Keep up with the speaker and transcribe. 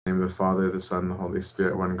In the name of the Father, the Son, and the Holy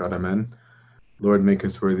Spirit, one God, amen. Lord, make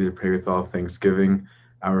us worthy to pray with all thanksgiving.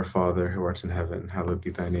 Our Father, who art in heaven, hallowed be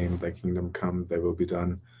thy name. Thy kingdom come, thy will be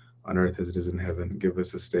done, on earth as it is in heaven. Give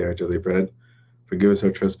us this day our daily bread. Forgive us our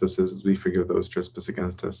trespasses, as we forgive those who trespass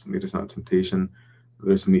against us. And lead us not into temptation, but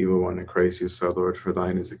deliver us from the evil one. In Christ you saw, Lord, for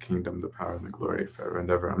thine is the kingdom, the power, and the glory, forever and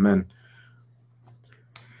ever. Amen.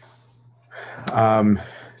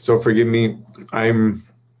 So forgive me, I'm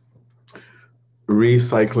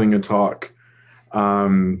recycling a talk,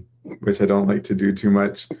 which I don't like to do too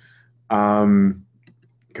much,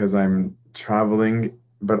 because I'm traveling,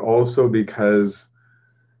 but also because,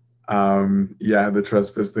 the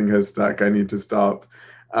trespass thing has stuck. I need to stop.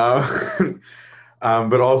 Uh,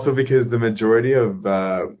 but also because the majority of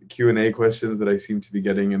Q&A questions that I seem to be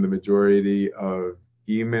getting and the majority of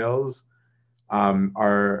emails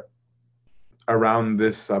are around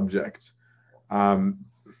this subject.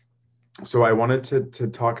 So I wanted to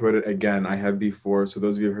talk about it again. I have before, so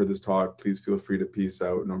those of you who have heard this talk, please feel free to peace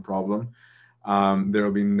out, no problem. There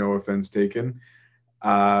will be no offense taken,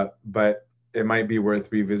 but it might be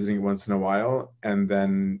worth revisiting it once in a while and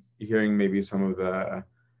then hearing maybe some of the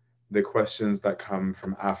questions that come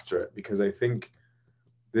from after it, because I think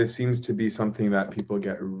this seems to be something that people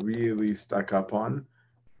get really stuck up on,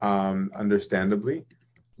 understandably,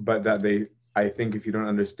 but that I think if you don't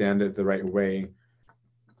understand it the right way,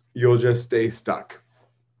 you'll just stay stuck.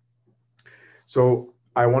 So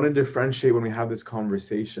I want to differentiate when we have this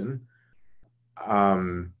conversation.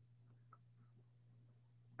 I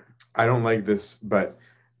don't like this, but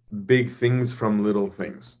big things from little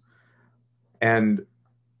things. And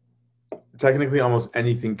technically almost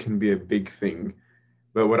anything can be a big thing.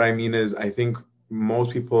 But what I mean is, I think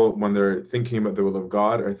most people, when they're thinking about the will of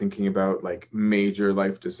God, are thinking about like major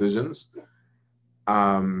life decisions.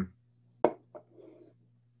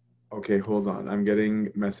 Okay, hold on. I'm getting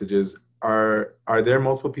messages. Are there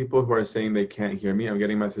multiple people who are saying they can't hear me? I'm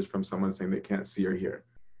getting a message from someone saying they can't see or hear.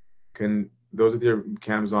 Can those with your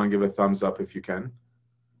cams on give a thumbs up if you can?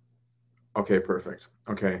 Okay, perfect.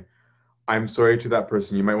 Okay. I'm sorry to that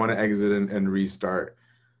person. You might want to exit and restart.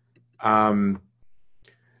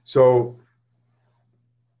 So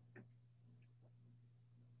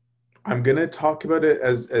I'm gonna talk about it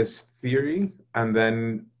as theory and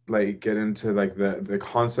then like get into like the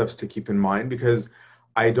concepts to keep in mind, because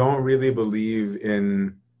I don't really believe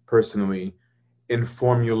in, personally, in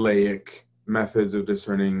formulaic methods of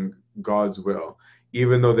discerning God's will,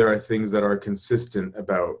 even though there are things that are consistent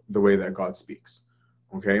about the way that God speaks.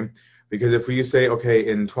 Okay? Because if we say, okay,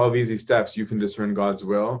 in 12 easy steps you can discern God's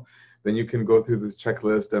will, then you can go through this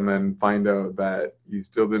checklist and then find out that you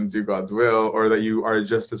still didn't do God's will, or that you are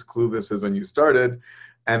just as clueless as when you started,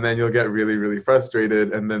 and then you'll get really, really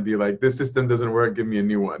frustrated and then be like, this system doesn't work, give me a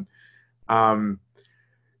new one.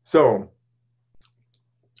 So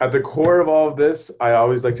at the core of all of this, I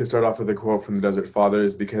always like to start off with a quote from the Desert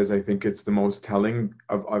Fathers, because I think it's the most telling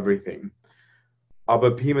of everything.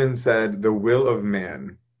 Abba Piman said, the will of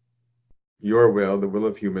man, your will, the will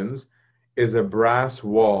of humans, is a brass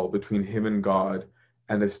wall between him and God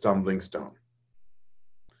and a stumbling stone.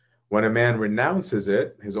 When a man renounces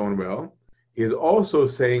it, his own will, he is also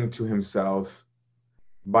saying to himself,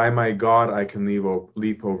 by my God, I can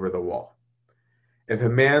leap over the wall. If a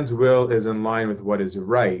man's will is in line with what is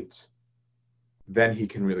right, then he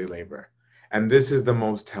can really labor. And this is the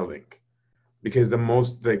most telling, because the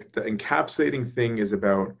encapsulating thing is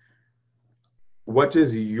about what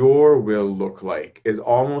does your will look like is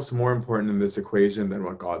almost more important in this equation than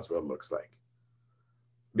what God's will looks like.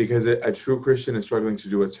 Because a true Christian is struggling to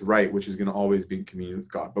do what's right, which is going to always be in communion with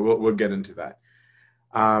God. But we'll get into that.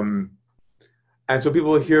 And so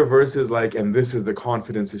people hear verses like, and this is the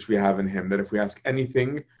confidence which we have in him, that if we ask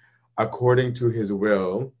anything according to his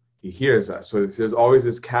will, he hears us. So there's always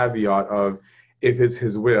this caveat of if it's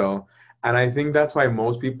his will. And I think that's why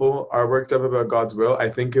most people are worked up about God's will. I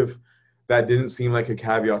think if that didn't seem like a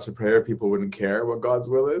caveat to prayer, people wouldn't care what God's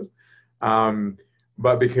will is.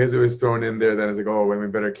 But because it was thrown in there, then it's like, oh, well, we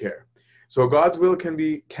better care. So God's will can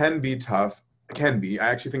be tough. Can be. I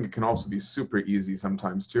actually think it can also be super easy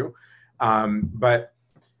sometimes too. But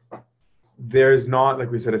there's not, like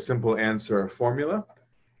we said, a simple answer or formula.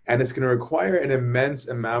 And it's going to require an immense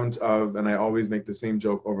amount of, and I always make the same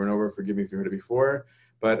joke over and over, forgive me if you heard it before,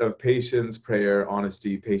 but of patience, prayer,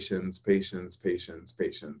 honesty, patience, patience, patience,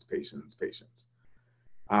 patience, patience, patience.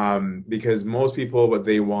 Because most people, what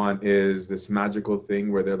they want is this magical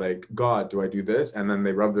thing where they're like, God, do I do this? And then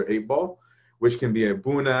they rub their 8 ball, which can be a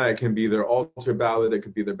buna, it can be their altar ballad, it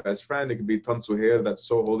could be their best friend, it could be Tansuher, that's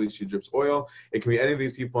so holy she drips oil. It can be any of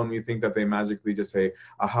these people, and we think that they magically just say,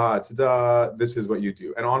 aha, ta-da, this is what you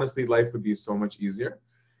do. And honestly, life would be so much easier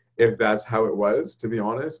if that's how it was, to be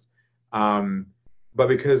honest. But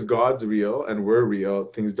because God's real and we're real,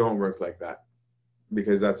 things don't work like that,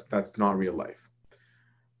 because that's not real life.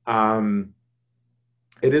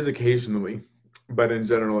 It is occasionally, but in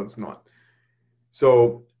general, it's not.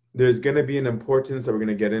 So there's going to be an importance that we're going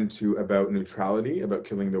to get into about neutrality, about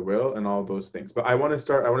killing the will, and all those things. But I want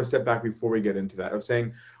to step back before we get into that of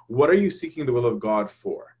saying, what are you seeking the will of God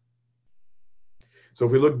for? So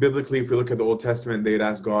if we look biblically, if we look at the Old Testament, they'd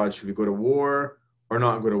ask God, should we go to war or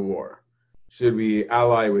not go to war? Should we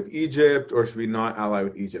ally with Egypt or should we not ally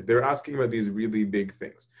with Egypt? They're asking about these really big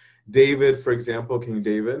things. David, for example, King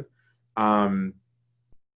David,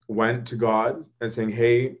 went to God and saying,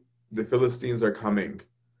 hey, the Philistines are coming.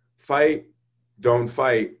 Fight, don't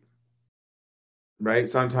fight, right?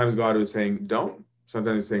 Sometimes God was saying, don't.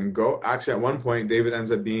 Sometimes he's saying, go. Actually, at one point, David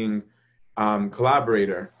ends up being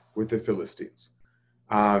collaborator with the Philistines.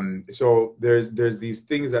 So there's these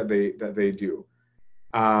things that they do.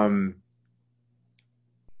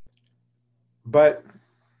 But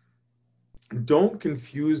don't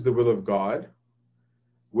confuse the will of God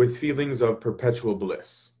with feelings of perpetual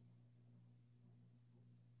bliss.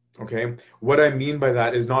 Okay? What I mean by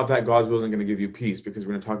that is not that God's will isn't going to give you peace, because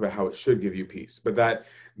we're going to talk about how it should give you peace, but that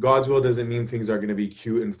God's will doesn't mean things are going to be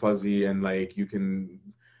cute and fuzzy and like you can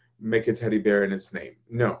make a teddy bear in its name.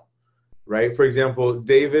 No. Right? For example,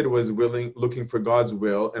 David was looking for God's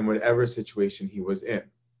will in whatever situation he was in.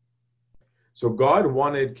 So God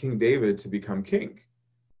wanted King David to become king.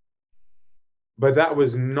 But that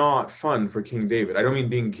was not fun for King David. I don't mean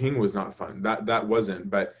being king was not fun. That wasn't.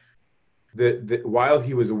 But while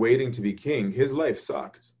he was waiting to be king, his life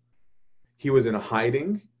sucked. He was in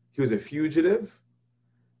hiding. He was a fugitive.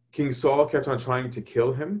 King Saul kept on trying to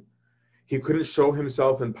kill him. He couldn't show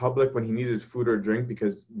himself in public when he needed food or drink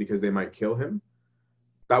because they might kill him.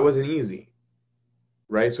 That wasn't easy.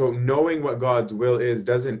 Right? So knowing what God's will is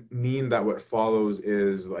doesn't mean that what follows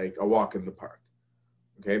is like a walk in the park.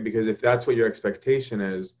 Okay? Because if that's what your expectation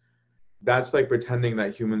is, that's like pretending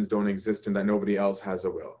that humans don't exist and that nobody else has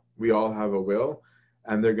a will. We all have a will,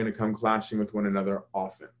 and they're going to come clashing with one another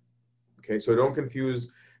often. Okay? So don't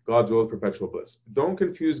confuse God's will with perpetual bliss. Don't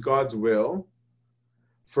confuse God's will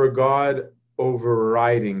for God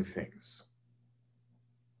overriding things.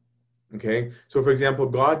 Okay, so for example,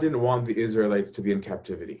 God didn't want the Israelites to be in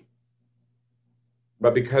captivity.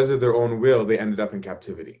 But because of their own will, they ended up in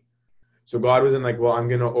captivity. So God wasn't like, well, I'm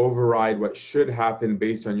going to override what should happen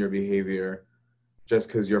based on your behavior just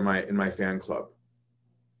because you're in my fan club.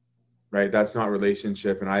 Right? That's not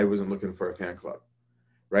relationship, and I wasn't looking for a fan club.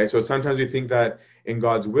 Right? So sometimes we think that in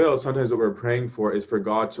God's will, sometimes what we're praying for is for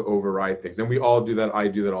God to override things. And we all do that. I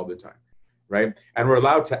do that all the time. Right? And we're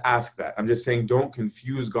allowed to ask that. I'm just saying, don't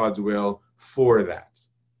confuse God's will for that.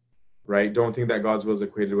 Right? Don't think that God's will is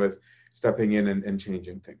equated with stepping in and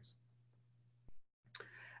changing things.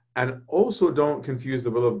 And also don't confuse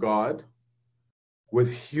the will of God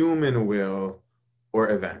with human will or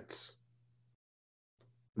events.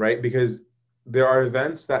 Right? Because there are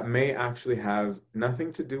events that may actually have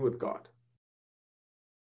nothing to do with God.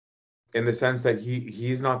 In the sense that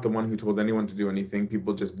he's not the one who told anyone to do anything.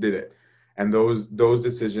 People just did it. And those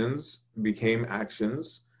decisions became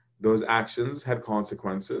actions. Those actions had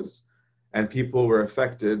consequences, and people were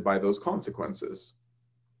affected by those consequences.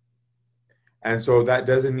 And so that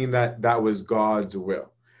doesn't mean that that was God's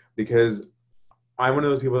will, because I'm one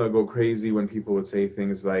of those people that go crazy when people would say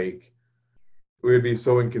things like, we would be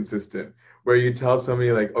so inconsistent, where you tell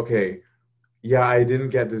somebody like, okay, yeah, I didn't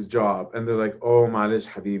get this job. And they're like, oh, malish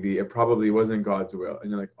habibi, it probably wasn't God's will. And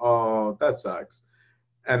you're like, oh, that sucks.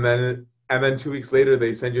 And then 2 weeks later,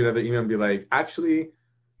 they send you another email and be like, actually,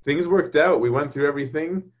 things worked out. We went through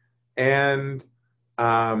everything, and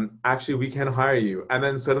actually, we can hire you. And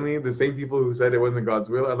then suddenly, the same people who said it wasn't God's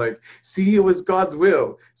will are like, see, it was God's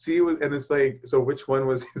will. See, it was, and it's like, so which one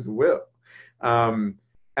was His will?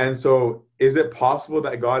 And so, is it possible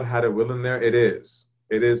that God had a will in there? It is.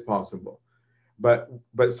 It is possible, but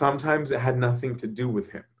sometimes it had nothing to do with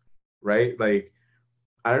Him, right? Like,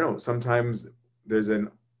 I don't know. Sometimes there's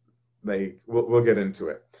we'll get into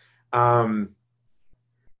it.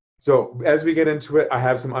 So as we get into it, I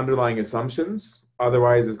have some underlying assumptions.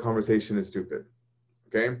 Otherwise, this conversation is stupid.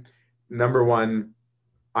 Okay. Number one,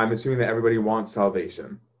 I'm assuming that everybody wants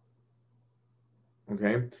salvation.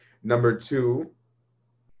 Okay. Number two,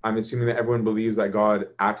 I'm assuming that everyone believes that God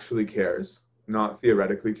actually cares, not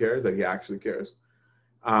theoretically cares, that He actually cares.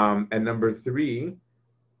 And number three,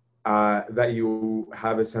 that you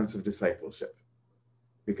have a sense of discipleship,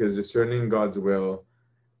 because discerning God's will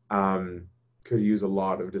could use a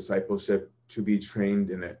lot of discipleship to be trained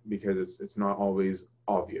in it, because it's not always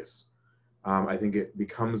obvious. I think it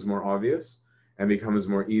becomes more obvious and becomes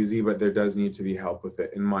more easy, but there does need to be help with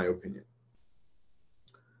it, in my opinion.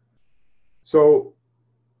 So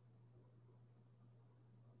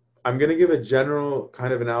I'm going to give a general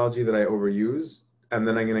kind of analogy that I overuse, and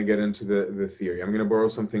then I'm going to get into the theory. I'm going to borrow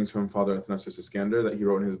some things from Father Athanasius Iskander that he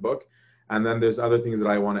wrote in his book, and then there's other things that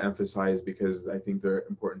I want to emphasize because I think they're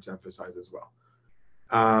important to emphasize as well.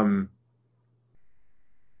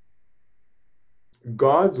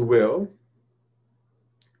 God's will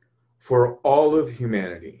for all of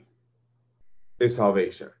humanity is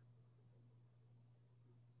salvation.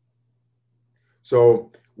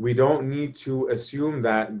 So we don't need to assume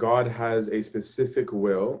that God has a specific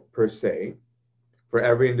will per se for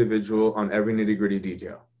every individual on every nitty-gritty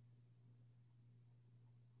detail,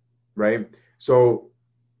 right? So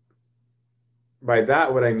by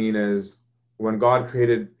that, what I mean is, when God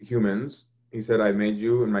created humans, he said, I made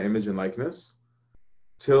you in my image and likeness.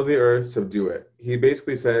 Till the earth, subdue it. He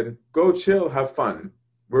basically said, go chill, have fun.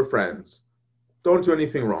 We're friends. Don't do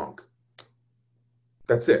anything wrong.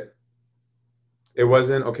 That's it. It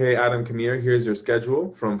wasn't, okay, Adam, come here. Here's your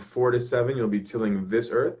schedule. From 4 to 7, you'll be tilling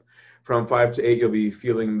this earth. From 5 to 8, you'll be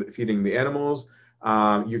feeding the animals.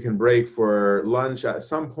 You can break for lunch at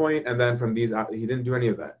some point. And then from these, he didn't do any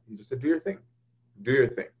of that. He just said, do your thing. Do your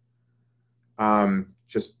thing.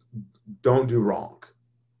 Just don't do wrong.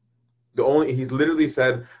 He literally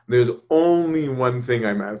said, there's only one thing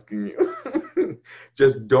I'm asking you.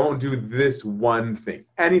 Just don't do this one thing.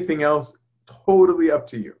 Anything else, totally up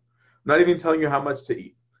to you. I'm not even telling you how much to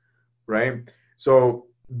eat, right? So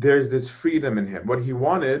there's this freedom in him. What he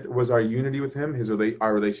wanted was our unity with him,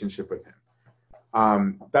 our relationship with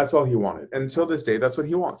him. That's all he wanted. Until this day, that's what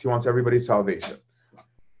he wants. He wants everybody's salvation.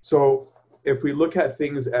 So if we look at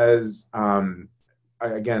things as,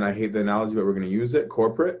 again, I hate the analogy, but we're going to use it,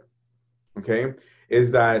 corporate, okay, is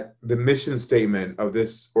that the mission statement of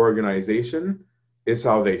this organization is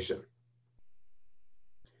salvation.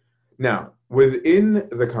 Now, within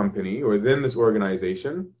the company or within this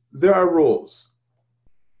organization, there are rules,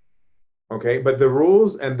 okay? But the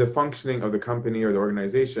rules and the functioning of the company or the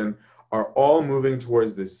organization are all moving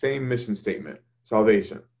towards the same mission statement,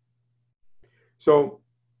 salvation. So,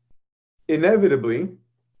 inevitably,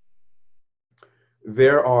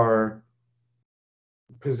 there are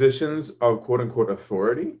positions of quote-unquote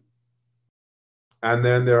authority, and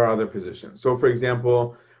then there are other positions. So, for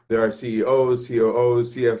example, there are CEOs,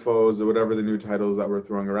 COOs, CFOs, or whatever the new titles that we're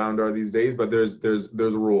throwing around are these days, but there's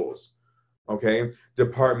rules, okay?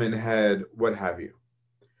 Department head, what have you.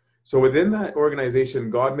 So within that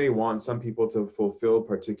organization, God may want some people to fulfill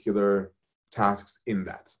particular tasks in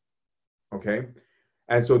that, okay?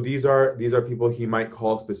 And so these are people he might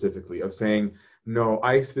call specifically, of saying, no,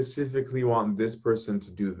 I specifically want this person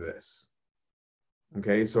to do this,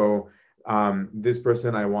 okay? So this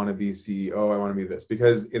person, I want to be CEO, I want to be this.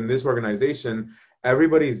 Because in this organization,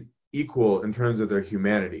 everybody's equal in terms of their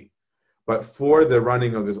humanity. But for the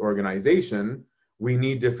running of this organization, we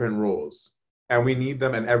need different roles. And we need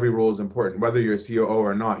them, and every role is important. Whether you're a COO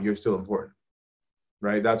or not, you're still important,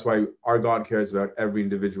 right? That's why our God cares about every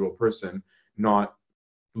individual person, not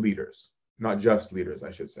leaders, not just leaders,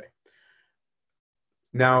 I should say.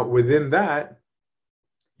 Now, within that,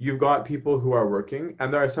 you've got people who are working,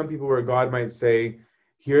 and there are some people where God might say,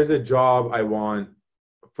 here's a job I want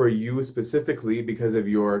for you specifically because of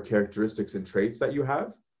your characteristics and traits that you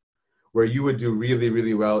have, where you would do really,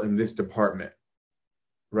 really well in this department,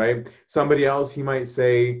 right? Somebody else, he might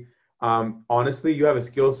say, honestly, you have a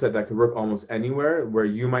skill set that could work almost anywhere, where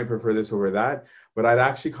you might prefer this over that, but I'd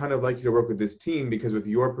actually kind of like you to work with this team because with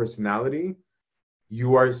your personality,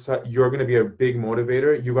 you're going to be a big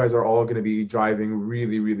motivator. You guys are all going to be driving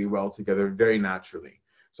really, really well together, very naturally.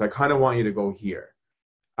 So I kind of want you to go here.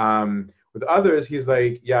 With others, he's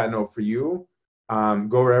like, yeah, no, for you, go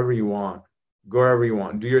wherever you want. Go wherever you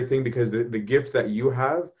want. Do your thing, because the gift that you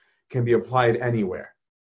have can be applied anywhere,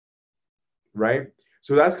 right?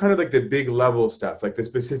 So that's kind of like the big level stuff, like the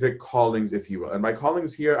specific callings, if you will. And by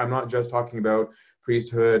callings here, I'm not just talking about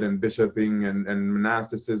priesthood and bishoping and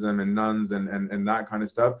monasticism and nuns and that kind of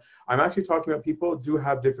stuff. I'm actually talking about people do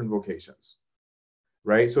have different vocations,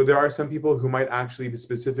 right? So there are some people who might actually be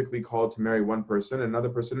specifically called to marry one person and another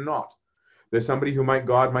person not. There's somebody who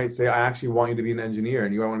God might say, I actually want you to be an engineer,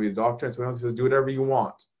 and you want to be a doctor, and someone else says, do whatever you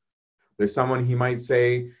want. There's someone he might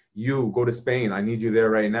say, you go to Spain, I need you there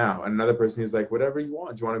right now. And another person is like, whatever you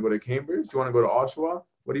want. Do you want to go to Cambridge? Do you want to go to Oshawa?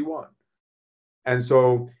 What do you want? And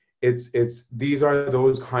so it's these are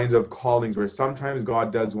those kinds of callings where sometimes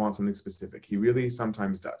God does want something specific. He really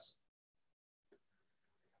sometimes does.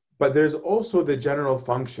 But there's also the general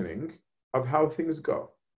functioning of how things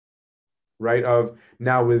go, right? Of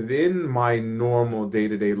now within my normal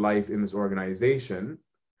day-to-day life in this organization,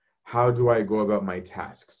 how do I go about my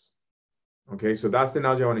tasks? Okay, so that's the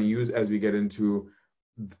analogy I want to use as we get into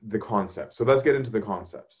the concepts. So let's get into the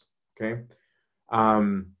concepts, okay?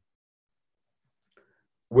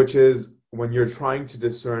 Which is when you're trying to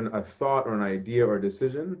discern a thought or an idea or a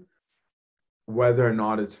decision, whether or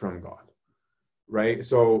not it's from God, right?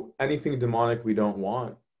 So anything demonic we don't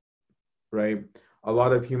want, right? A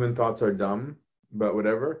lot of human thoughts are dumb, but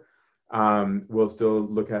whatever. We'll still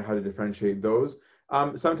look at how to differentiate those.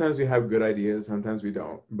 Sometimes we have good ideas, sometimes we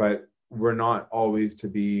don't, but we're not always to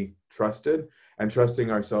be trusted, and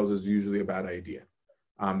trusting ourselves is usually a bad idea.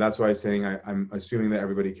 That's why I'm saying I'm assuming that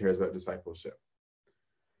everybody cares about discipleship.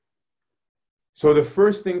 So the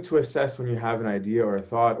first thing to assess when you have an idea or a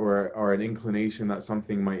thought or an inclination that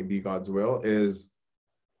something might be God's will is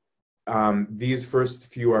these first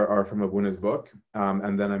few are from Abuna's book,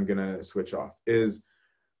 and then I'm going to switch off. Is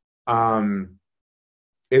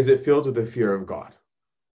it filled with the fear of God?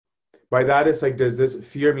 By that, it's like, does this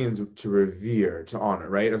fear means to revere, to honor,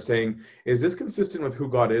 right? Of saying, is this consistent with who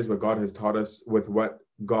God is, what God has taught us, with what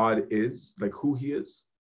God is, like who he is,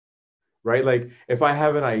 right? Like if I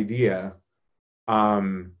have an idea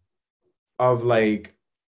of like,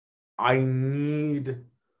 I need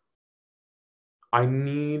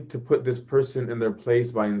to put this person in their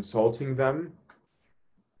place by insulting them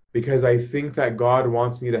because I think that God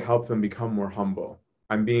wants me to help them become more humble.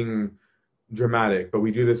 I'm being dramatic, but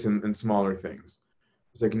we do this in smaller things.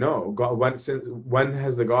 It's like, no, God, when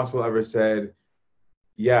has the gospel ever said,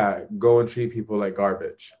 yeah, go and treat people like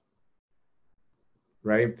garbage,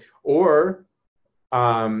 right? Or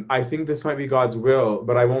I think this might be God's will,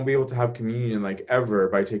 but I won't be able to have communion like ever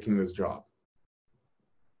by taking this job,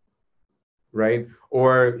 right?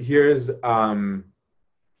 Or here's a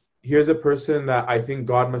person that I think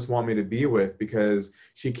God must want me to be with because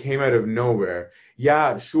she came out of nowhere.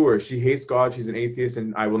 Yeah, sure, she hates God, she's an atheist,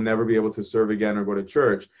 and I will never be able to serve again or go to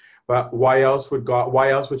church. But why else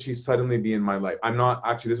would she suddenly be in my life? I'm not,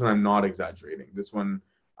 actually, this one I'm not exaggerating. This one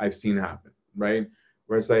I've seen happen, right?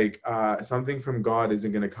 Where it's like, something from God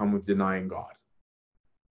isn't going to come with denying God,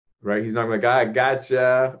 right? He's not like,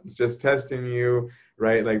 gotcha, it's just testing you,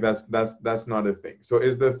 right? Like that's not a thing. So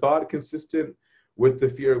is the thought consistent with the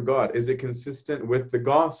fear of God? Is it consistent with the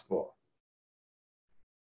gospel?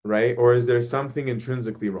 Right? Or is there something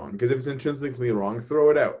intrinsically wrong? Because if it's intrinsically wrong, throw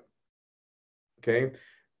it out. Okay.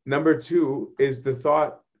 Number two, is the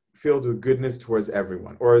thought filled with goodness towards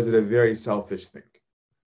everyone? Or is it a very selfish thing?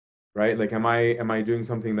 Right? Like, am I doing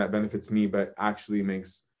something that benefits me but actually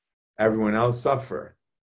makes everyone else suffer?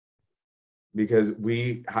 Because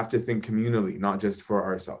we have to think communally, not just for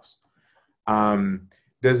ourselves.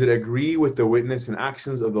 Does it agree with the witness and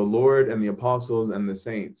actions of the Lord and the apostles and the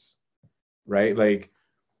saints? Right? Like,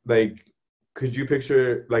 could you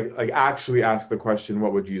picture, like actually ask the question,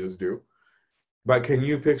 what would Jesus do? But can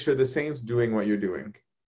you picture the saints doing what you're doing?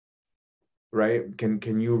 Right?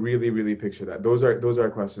 Can you really picture that? Those are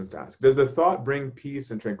questions to ask. Does the thought bring peace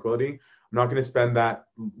and tranquility? I'm not going to spend that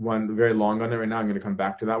one very long on it right now. I'm going to come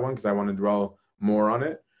back to that one because I want to dwell more on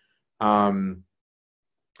it.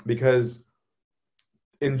 Because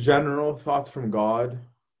in general, thoughts from God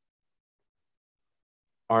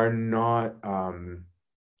are not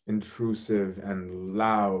intrusive and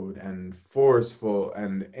loud and forceful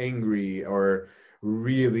and angry or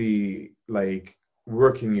really like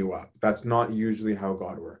working you up. That's not usually how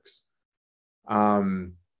God works.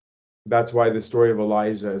 That's why the story of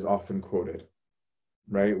Elijah is often quoted,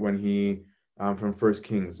 right? When he, from First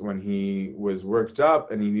Kings, when he was worked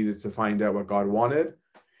up and he needed to find out what God wanted,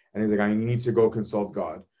 and he's like, I need to go consult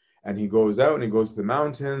God. And he goes out and he goes to the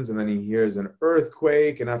mountains, and then he hears an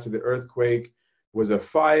earthquake, and after the earthquake was a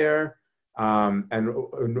fire,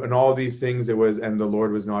 and all these things. It was, and the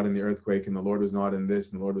Lord was not in the earthquake, and the Lord was not in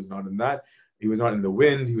this, and the Lord was not in that. He was not in the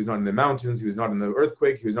wind, he was not in the mountains, he was not in the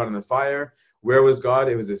earthquake, he was not in the fire. Where was God?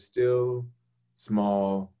 It was a still,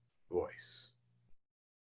 small voice,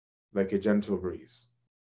 like a gentle breeze.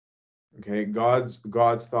 Okay, God's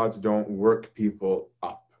thoughts don't work people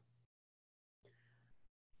up.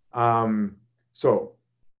 So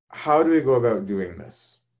how do we go about doing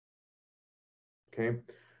this? Okay.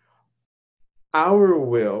 Our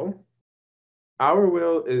will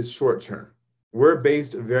is short term. We're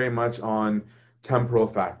based very much on temporal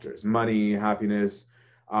factors, money, happiness,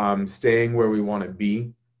 staying where we want to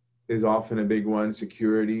be is often a big one.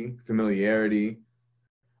 Security, familiarity.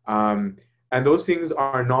 And those things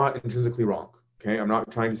are not intrinsically wrong. Okay, I'm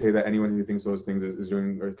not trying to say that anyone who thinks those things is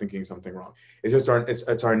doing or thinking something wrong. It's just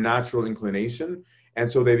it's our natural inclination,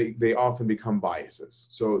 and so they often become biases.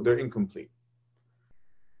 So they're incomplete.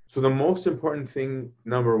 So the most important thing,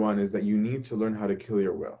 number one, is that you need to learn how to kill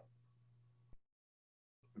your will.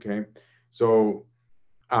 Okay, so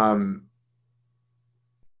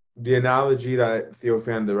the analogy that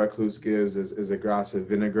Theophan the Recluse gives is a glass of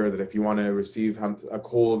vinegar, that if you want to receive a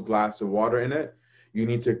cold glass of water in it, you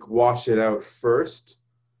need to wash it out first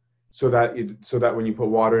so that when you put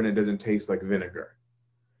water in it, doesn't taste like vinegar.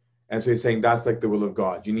 And so he's saying that's like the will of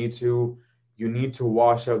God. You need to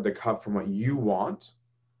wash out the cup from what you want,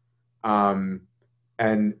 and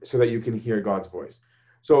so that you can hear God's voice.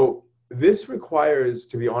 So this requires,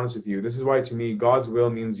 to be honest with you, this is why to me God's will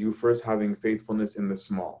means you first having faithfulness in the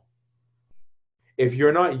small. If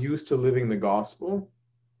you're not used to living the gospel,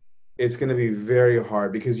 it's going to be very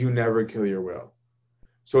hard because you never kill your will.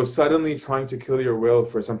 So suddenly trying to kill your will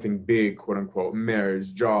for something big, quote unquote,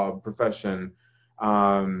 marriage, job, profession,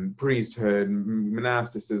 priesthood,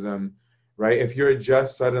 monasticism, right? If you're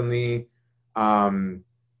just suddenly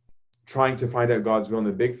trying to find out God's will in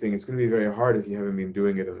the big thing, it's going to be very hard if you haven't been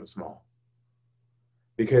doing it in the small.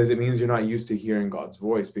 Because it means you're not used to hearing God's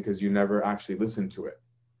voice because you never actually listen to it.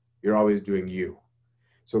 You're always doing you.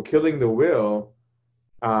 So killing the will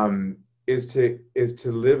is to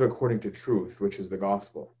live according to truth, which is the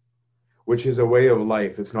gospel, which is a way of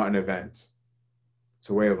life. It's not an event. It's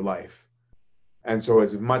a way of life. And so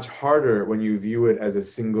it's much harder when you view it as a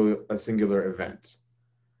singular event.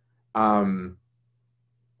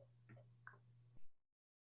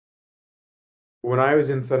 When I was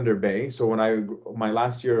in Thunder Bay, so my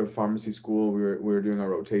last year of pharmacy school, we were doing our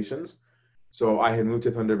rotations. So I had moved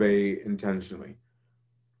to Thunder Bay intentionally.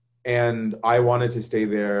 And I wanted to stay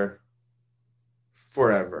there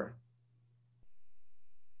forever.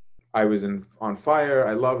 I was on fire.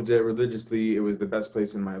 I loved it religiously. It was the best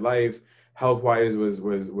place in my life. Health-wise was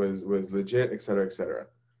legit, et cetera, et cetera.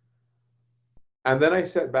 And then I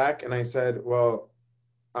sat back and I said, well,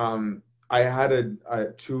 I had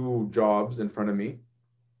two jobs in front of me.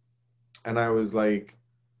 And I was like,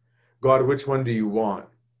 God, which one do you want?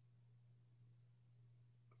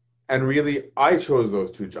 And really, I chose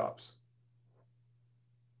those two jobs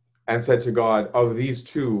and said to God, of these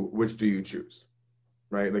two, which do you choose?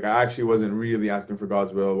 Right? Like I actually wasn't really asking for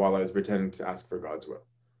God's will while I was pretending to ask for God's will.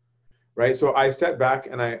 Right? So I stepped back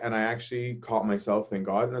and I actually caught myself, thank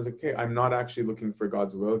God. And I was like, okay, I'm not actually looking for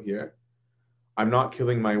God's will here. I'm not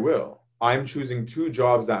killing my will. I'm choosing two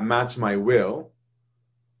jobs that match my will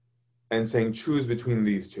and saying, choose between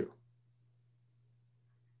these two.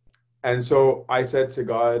 And so I said to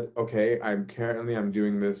God, okay, I'm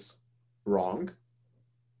doing this wrong.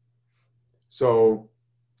 So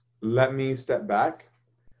let me step back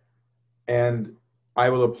and I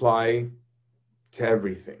will apply to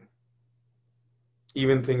everything,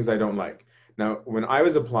 even things I don't like. Now, when I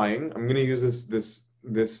was applying, I'm going to use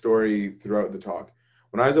this story throughout the talk.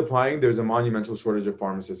 When I was applying, there's a monumental shortage of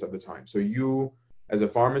pharmacists at the time. So you, as a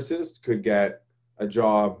pharmacist, could get a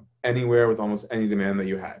job anywhere with almost any demand that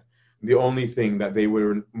you had. The only thing that they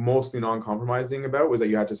were mostly non-compromising about was that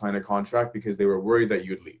you had to sign a contract because they were worried that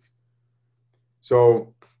you'd leave.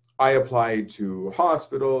 So I applied to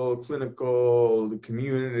hospital, clinical,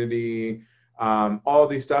 community, all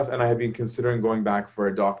these stuff, and I had been considering going back for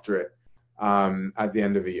a doctorate at the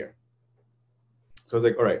end of the year. So I was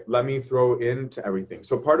like, all right, let me throw into everything.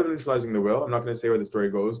 So part of neutralizing the will, I'm not going to say where the story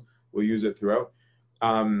goes, we'll use it throughout,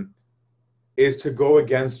 is to go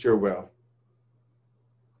against your will.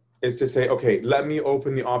 Is to say, okay, let me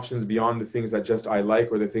open the options beyond the things that just I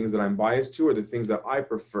like or the things that I'm biased to or the things that I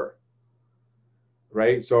prefer.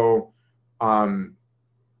 Right? So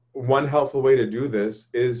one helpful way to do this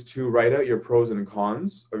is to write out your pros and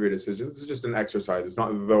cons of your decisions. This is just an exercise. It's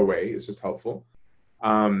not the way. It's just helpful.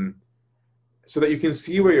 So that you can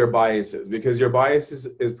see where your bias is, because your bias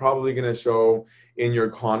is probably going to show in your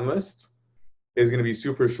con list is going to be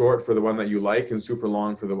super short for the one that you like and super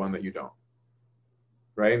long for the one that you don't.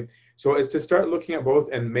 Right? So it's to start looking at both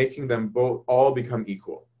and making them both all become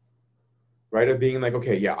equal. Right? Of being like,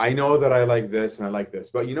 okay, yeah, I know that I like this and I like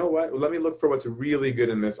this, but you know what? Let me look for what's really good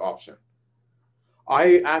in this option.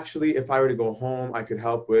 I actually, if I were to go home, I could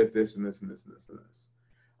help with this and this and this and this and this.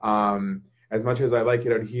 As much as I like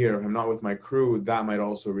it out here, if I'm not with my crew, that might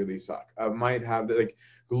also really suck. I might have like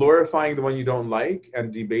glorifying the one you don't like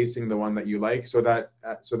and debasing the one that you like, so that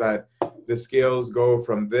the scales go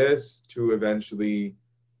from this to eventually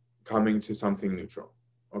coming to something neutral.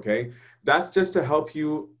 okay? That's just to help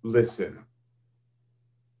you listen,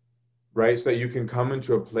 right? So that you can come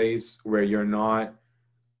into a place where you're not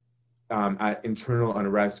at internal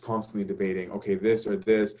unrest, constantly debating, okay, this or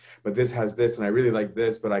this, but this has this, and I really like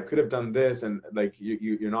this, but I could have done this, and like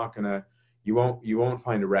you're not gonna, you won't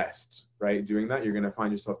find rest, right? Doing that, you're gonna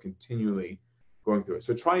find yourself continually going through it.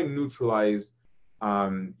 So try and neutralize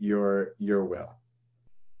your will.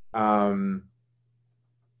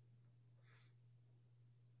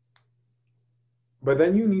 But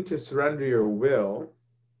then you need to surrender your will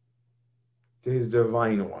to His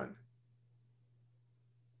divine one.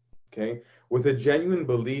 Okay, with a genuine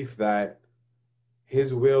belief that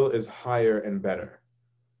His will is higher and better.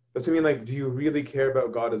 Doesn't mean like, do you really care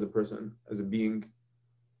about God as a person, as a being,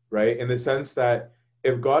 right? In the sense that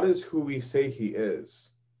if God is who we say He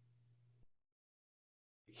is,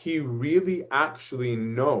 He really actually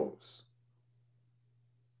knows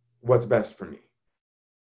what's best for me.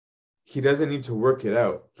 He doesn't need to work it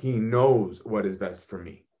out. He knows what is best for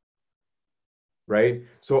me, right?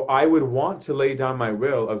 So I would want to lay down my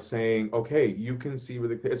will of saying, okay, you can see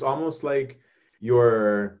really clear. It's almost like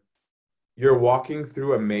you're walking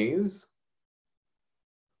through a maze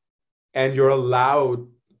and you're allowed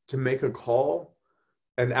to make a call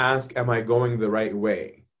and ask, am I going the right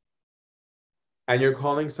way? And you're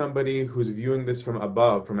calling somebody who's viewing this from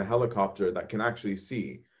above, from a helicopter that can actually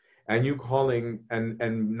see, and you calling and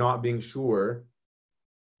not being sure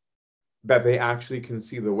that they actually can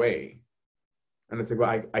see the way. And it's like,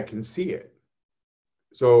 well, I can see it.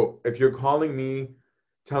 So if you're calling me,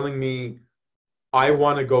 telling me I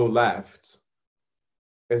want to go left,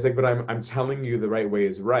 it's like, but I'm telling you the right way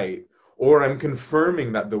is right, or I'm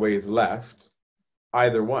confirming that the way is left,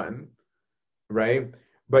 either one, right?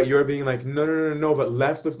 But you're being like, no, no, no, no, but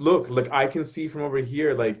left, look, like I can see from over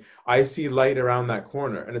here, like I see light around that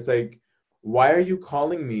corner. And it's like, why are you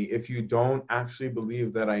calling me if you don't actually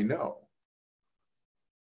believe that I know?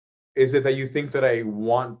 Is it that you think that I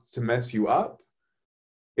want to mess you up?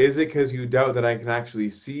 Is it because you doubt that I can actually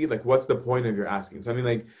see? Like, what's the point of your asking? So, I mean,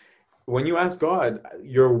 like, when you ask God,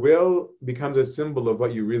 your will becomes a symbol of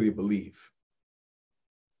what you really believe,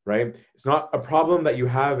 right? It's not a problem that you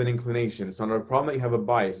have an inclination. It's not a problem that you have a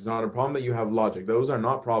bias. It's not a problem that you have logic. Those are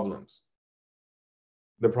not problems.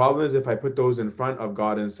 The problem is if I put those in front of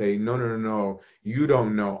God and say, no, no, no, no, you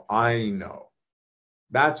don't know, I know.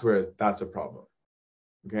 That's where that's a problem,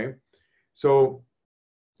 okay? So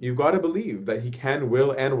you've got to believe that He can,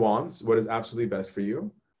 will, and wants what is absolutely best for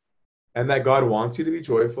you, and that God wants you to be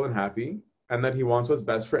joyful and happy, and that He wants what's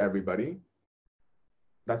best for everybody.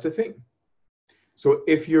 That's a thing. So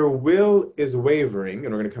if your will is wavering,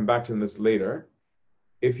 and we're going to come back to this later,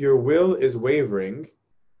 if your will is wavering,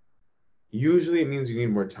 usually it means you need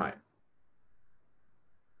more time.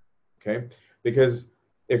 Okay? Because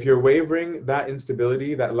if you're wavering, that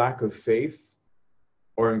instability, that lack of faith,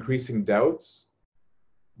 or increasing doubts,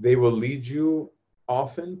 they will lead you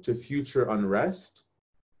often to future unrest,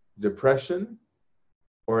 depression,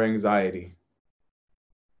 or anxiety.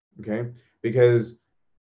 Okay? Because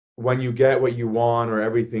when you get what you want or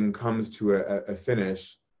everything comes to a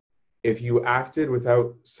finish, if you acted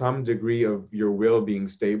without some degree of your will being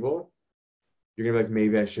stable, you're gonna be like,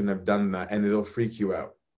 maybe I shouldn't have done that, and it'll freak you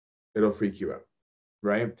out. It'll freak you out,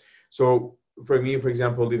 right? So for me, for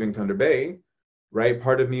example, leaving Thunder Bay, right,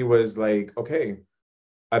 part of me was like, okay,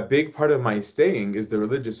 a big part of my staying is the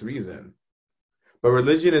religious reason, but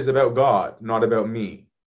religion is about God, not about me.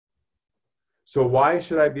 So why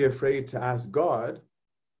should I be afraid to ask God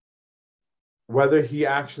whether He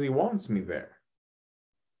actually wants me there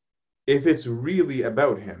if it's really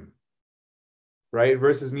about Him, right?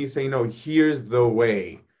 Versus me saying, no, here's the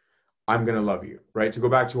way, I'm going to love you, right? To go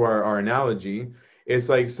back to our analogy, it's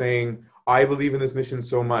like saying, I believe in this mission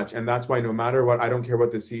so much, and that's why no matter what, I don't care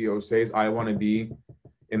what the CEO says, I want to be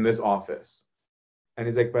in this office. And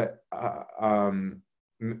he's like, but I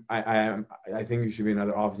think you should be in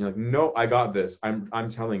another office. And you're like, no, I got this. I'm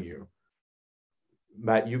telling you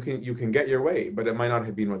that you can get your way, but it might not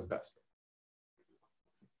have been what's best.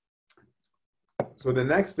 So the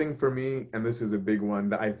next thing for me, and this is a big one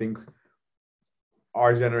that I think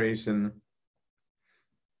our generation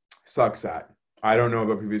sucks at. I don't know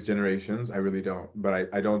about previous generations. I really don't. But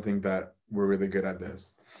I don't think that we're really good at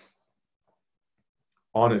this.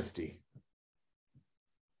 Honesty.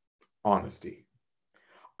 Honesty.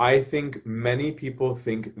 I think many people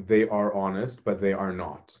think they are honest, but they are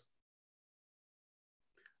not.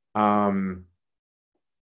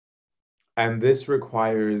 And this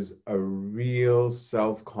requires a real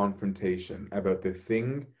self-confrontation about the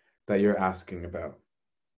thing that you're asking about.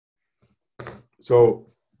 So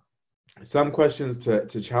some questions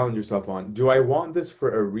to challenge yourself on. Do I want this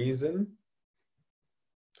for a reason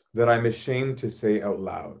that I'm ashamed to say out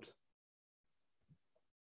loud?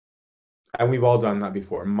 And we've all done that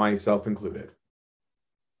before, myself included.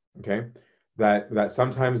 Okay? That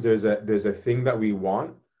sometimes there's a thing that we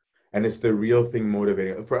want, and it's the real thing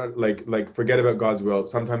motivating. For like forget about God's will.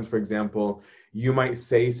 Sometimes, for example, you might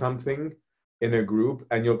say something in a group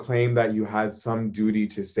and you'll claim that you had some duty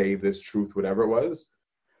to say this truth, whatever it was.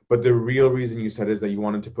 But the real reason you said it is that you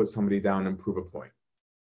wanted to put somebody down and prove a point.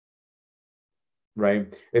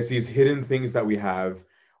 Right? It's these hidden things that we have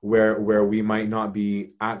where we might not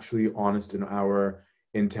be actually honest in our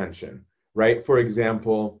intention. Right? For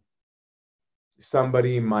example,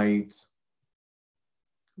 somebody might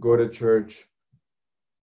go to church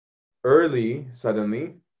early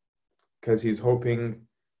suddenly because he's hoping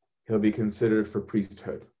he'll be considered for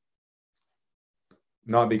priesthood,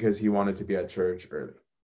 not because he wanted to be at church early.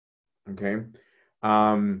 Okay?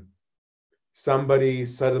 Somebody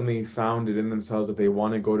suddenly found it in themselves that they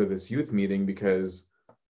want to go to this youth meeting because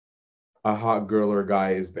a hot girl or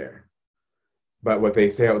guy is there. But what they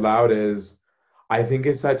say out loud is, I think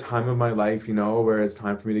it's that time of my life, where it's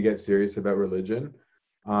time for me to get serious about religion.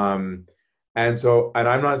 And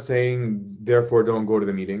I'm not saying, therefore, don't go to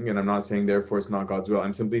the meeting. And I'm not saying, therefore, it's not God's will.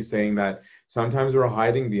 I'm simply saying that sometimes we're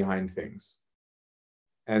hiding behind things.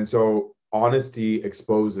 And so honesty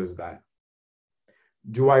exposes that.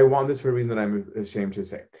 Do I want this for a reason that I'm ashamed to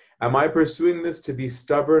say? Am I pursuing this to be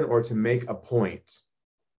stubborn or to make a point?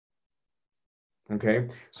 Okay,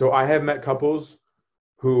 so I have met couples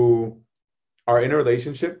who are in a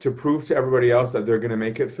relationship to prove to everybody else that they're going to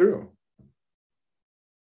make it through.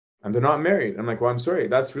 And they're not married. I'm like, well, I'm sorry,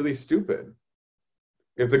 that's really stupid.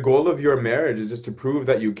 If the goal of your marriage is just to prove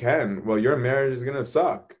that you can, well, your marriage is going to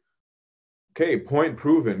suck. Okay, point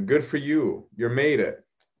proven. Good for you. You made it.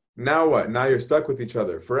 Now what? Now you're stuck with each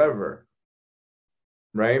other forever.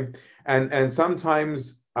 Right? And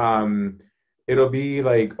sometimes it'll be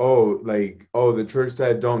like, oh, the church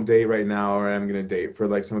said don't date right now, or I'm gonna date, for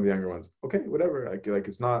like some of the younger ones. Okay, whatever. Like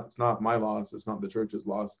it's not my loss, it's not the church's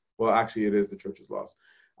loss. Well, actually it is the church's loss.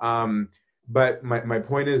 But my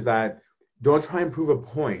point is that don't try and prove a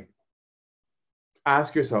point.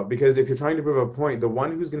 Ask yourself, because if you're trying to prove a point, the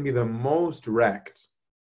one who's going to be the most wrecked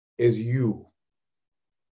is you.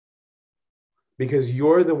 Because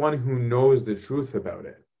you're the one who knows the truth about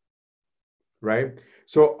it, right?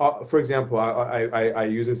 So, for example, I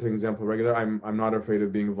use this example regular. I'm not afraid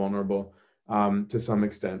of being vulnerable. To some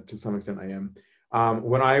extent, I am.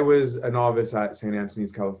 When I was a novice at St.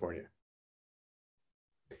 Antony's, California,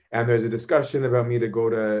 and there's a discussion about me to go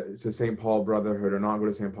to St. Paul Brotherhood or not go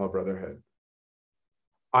to St. Paul Brotherhood,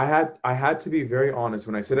 I had to be very honest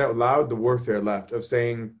when I said out loud the warfare left of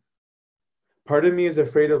saying, part of me is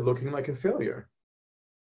afraid of looking like a failure.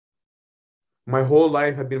 My whole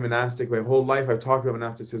life I've been monastic. My whole life I've talked about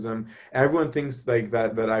monasticism. Everyone thinks like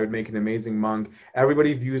that I would make an amazing monk.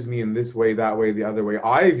 Everybody views me in this way, that way, the other way.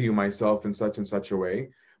 I view myself in such and such a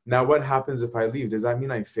way. Now, what happens if I leave? Does that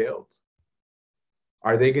mean I failed?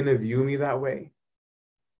 Are they going to view me that way?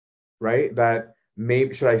 Right? That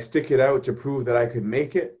maybe should I stick it out to prove that I could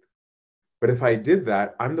make it? But if I did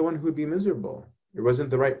that, I'm the one who would be miserable. It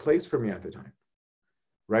wasn't the right place for me at the time.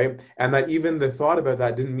 Right? And that even the thought about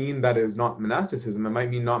that didn't mean that it was not monasticism. It might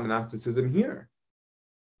mean not monasticism here.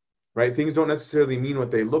 Right? Things don't necessarily mean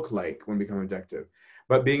what they look like when we become objective.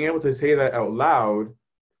 But being able to say that out loud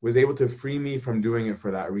was able to free me from doing it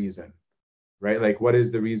for that reason. Right? Like, what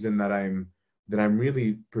is the reason that I'm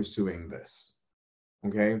really pursuing this?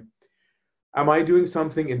 Okay? Am I doing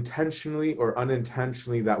something intentionally or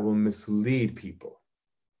unintentionally that will mislead people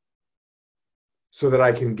so that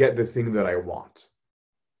I can get the thing that I want?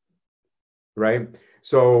 Right?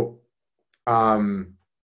 So I'll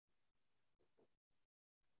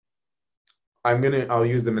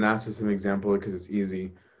use the monasticism example because it's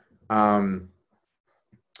easy.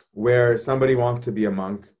 Where somebody wants to be a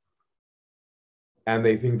monk and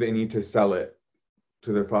they think they need to sell it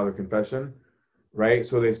to their father confession, right?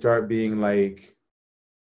 So they start being like,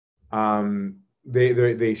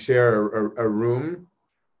 they share a room.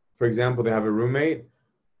 For example, they have a roommate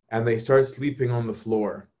and they start sleeping on the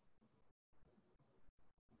floor.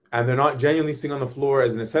 And they're not genuinely sitting on the floor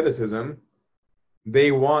as an asceticism.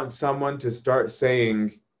 They want someone to start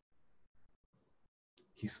saying,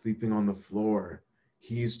 he's sleeping on the floor.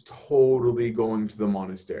 He's totally going to the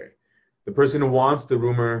monastery. The person wants the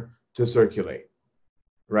rumor to circulate,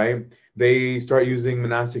 right? They start using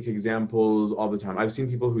monastic examples all the time. I've seen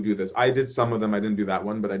people who do this. I did some of them. I didn't do that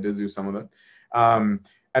one, but I did do some of them.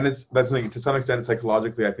 And that's something, to some extent,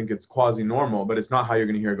 psychologically, I think it's quasi-normal, but it's not how you're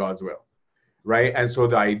going to hear God's will. right? And so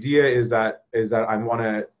the idea is that I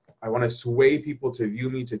want to sway people to view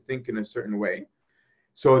me, to think in a certain way,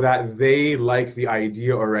 so that they like the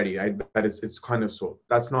idea already. That it's kind of sold.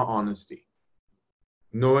 That's not honesty.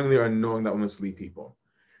 Knowingly or unknowing, that will mislead people,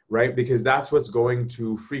 right? Because that's what's going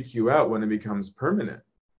to freak you out when it becomes permanent.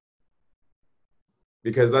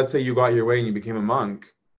 Because let's say you got your way and you became a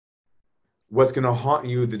monk. What's going to haunt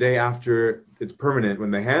you the day after it's permanent,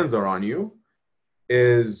 when the hands are on you,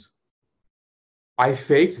 is, I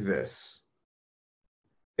faked this.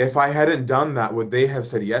 If I hadn't done that, would they have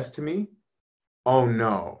said yes to me? Oh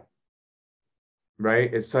no.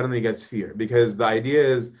 Right? It suddenly gets fear, because the idea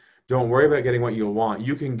is, don't worry about getting what you want.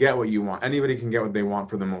 You can get what you want. Anybody can get what they want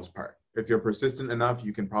for the most part. If you're persistent enough,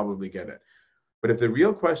 you can probably get it. But if the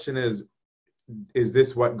real question is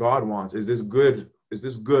this what God wants? Is this good? Is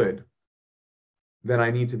this good? Then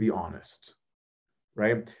I need to be honest,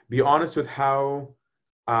 right? Be honest with how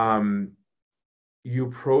you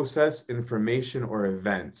process information or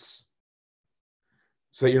events,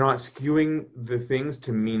 so that you're not skewing the things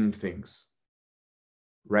to mean things,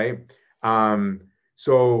 right?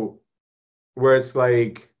 So where it's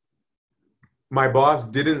like, my boss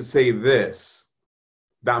didn't say this,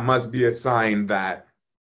 that must be a sign that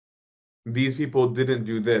these people didn't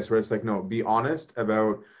do this, where it's like, no, be honest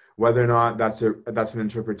about whether or not that's an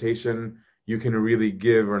interpretation you can really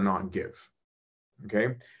give or not give.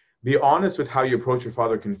 Okay? Be honest with how you approach your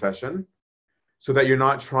father confession, so that you're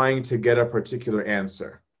not trying to get a particular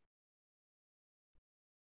answer.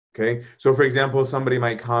 Okay? So for example, somebody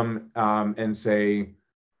might come and say,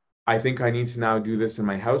 I think I need to now do this in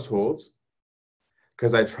my household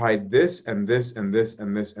because I tried this and this and this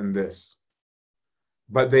and this and this.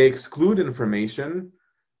 But they exclude information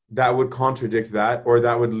that would contradict that, or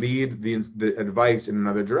that would lead the advice in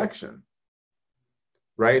another direction,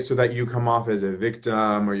 right? So that you come off as a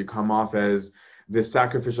victim, or you come off as this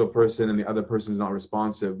sacrificial person and the other person is not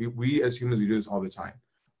responsive. We as humans, we do this all the time.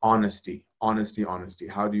 Honesty, honesty, honesty.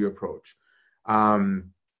 How do you approach?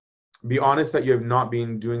 Be honest that you have not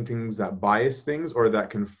been doing things that bias things or that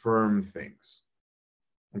confirm things.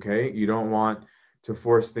 Okay? You don't want to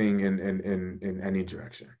force things in any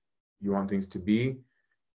direction. You want things to be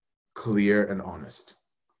clear and honest.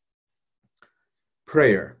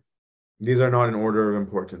 Prayer. These are not in order of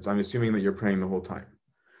importance. I'm assuming that you're praying the whole time.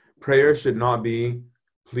 Prayer should not be,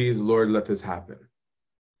 please, Lord, let this happen.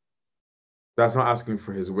 That's not asking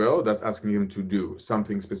for his will. That's asking him to do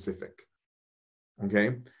something specific.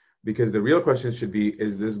 Okay? Because the real question should be,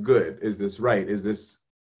 is this good? Is this right? Is this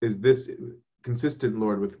consistent,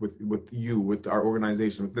 Lord, with you, with our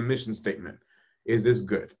organization, with the mission statement? Is this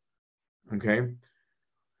good? Okay?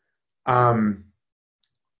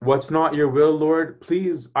 What's not your will, Lord?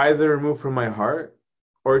 Please either remove from my heart,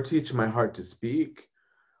 or teach my heart to speak,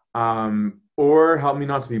 or help me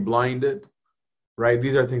not to be blinded, right?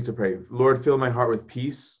 These are things to pray. Lord, fill my heart with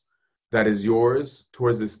peace that is yours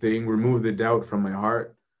towards this thing. Remove the doubt from my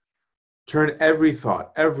heart. Turn every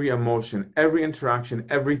thought, every emotion, every interaction,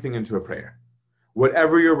 everything into a prayer.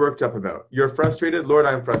 Whatever you're worked up about. You're frustrated, Lord,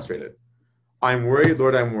 I'm frustrated. I'm worried,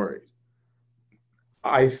 Lord, I'm worried.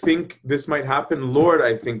 I think this might happen, Lord,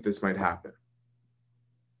 I think this might happen.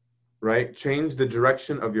 Right? Change the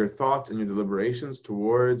direction of your thoughts and your deliberations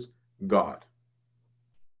towards God.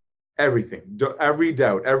 Everything, every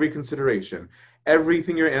doubt, every consideration,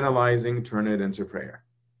 everything you're analyzing, turn it into prayer.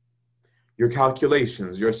 Your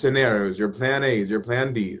calculations, your scenarios, your plan A's, your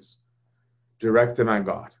plan B's, direct them at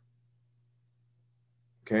God.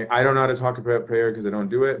 Okay? I don't know how to talk about prayer because I don't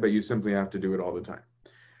do it, but you simply have to do it all the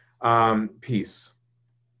time. Peace.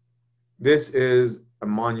 This is a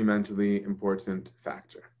monumentally important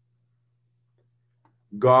factor.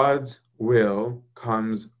 God's will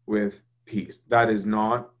comes with peace. That is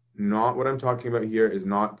not what I'm talking about here, is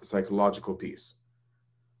not the psychological peace.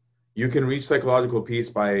 You can reach psychological peace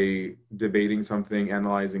by debating something,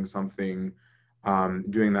 analyzing something,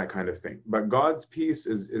 doing that kind of thing. But God's peace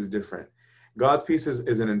is different. God's peace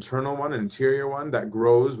is an internal one, an interior one that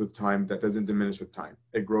grows with time, that doesn't diminish with time.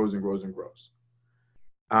 It grows and grows and grows.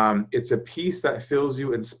 It's a peace that fills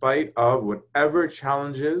you in spite of whatever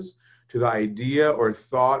challenges to the idea or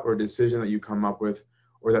thought or decision that you come up with,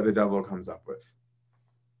 or that the devil comes up with.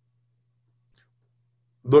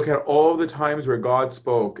 Look at all the times where God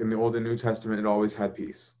spoke in the Old and New Testament, it always had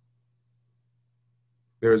peace.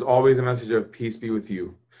 There is always a message of peace be with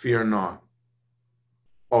you. Fear not.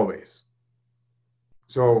 Always.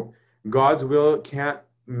 So God's will can't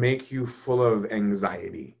make you full of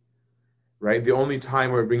anxiety, right? The only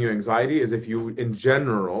time where it brings you anxiety is if you, in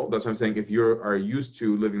general, that's what I'm saying, if you are used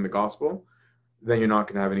to living the gospel, then you're not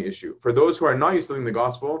going to have any issue. For those who are not used to living the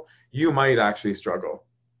gospel, you might actually struggle,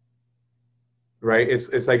 right?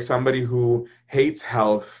 It's like somebody who hates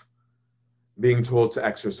health being told to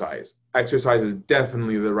exercise. Exercise is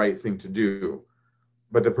definitely the right thing to do,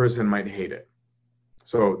 but the person might hate it.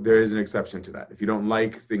 So there is an exception to that. If you don't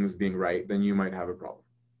like things being right, then you might have a problem.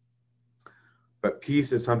 But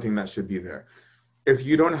peace is something that should be there. If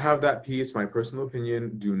you don't have that peace, my personal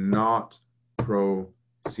opinion, do not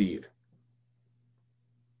proceed.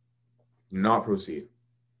 Do not proceed.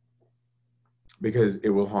 Because it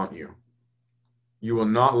will haunt you. You will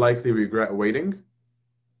not likely regret waiting,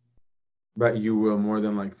 but you will more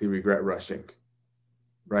than likely regret rushing.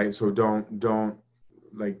 Right? So don't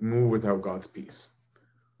like move without God's peace.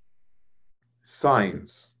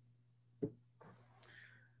 Signs.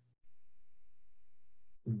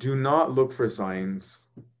 Do not look for signs.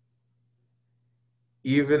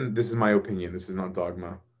 Even, this is my opinion, this is not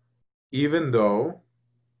dogma. Even though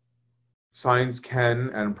signs can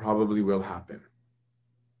and probably will happen,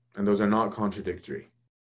 and those are not contradictory.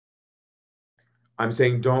 I'm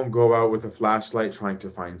saying don't go out with a flashlight trying to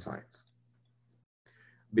find signs,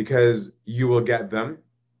 because you will get them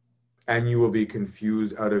and you will be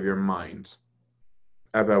confused out of your mind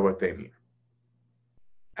about what they mean.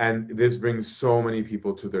 And this brings so many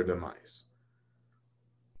people to their demise.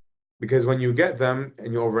 Because when you get them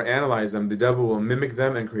and you overanalyze them, the devil will mimic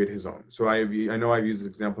them and create his own. So I know I've used this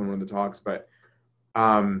example in one of the talks, but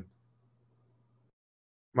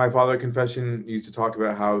my father confession used to talk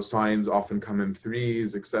about how signs often come in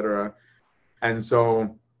threes, etc. And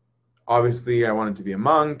so obviously I wanted to be a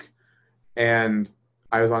monk, and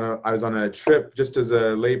I was on a trip, just as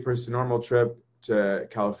a layperson, normal trip to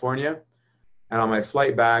California. And on my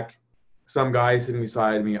flight back, some guy sitting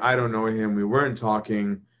beside me, I don't know him, we weren't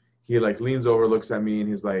talking. He like leans over, looks at me, and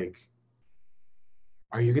he's like,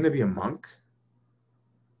 "Are you gonna be a monk?"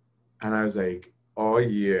 And I was like, "Oh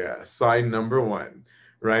yeah, sign number one."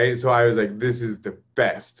 Right? So I was like, this is the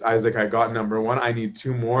best. I was like, I got number one. I need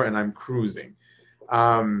two more and I'm cruising.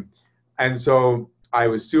 And so I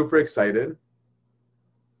was super excited.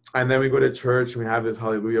 And then we go to church and we have this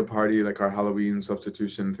hallelujah party, like our Halloween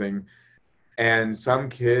substitution thing. And some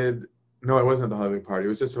kid, no, it wasn't the hallelujah party. It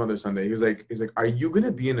was just some other Sunday. He's like, "Are you going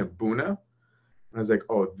to be in a Buna?" And I was like,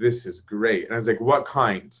 "Oh, this is great." And I was like, "What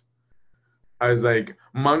kind?" I was like,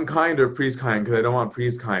 "Monk kind or priest kind?" Because I don't want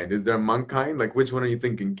priest kind. Is there a monk kind? Like, which one are you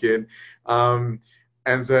thinking, kid? And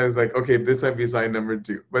so I was like, okay, this might be sign number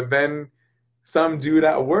two. But then some dude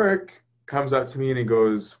at work comes up to me and he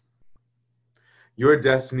goes, "Your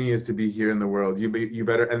destiny is to be here in the world. You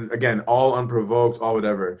better," and again, all unprovoked, all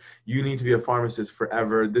whatever. "You need to be a pharmacist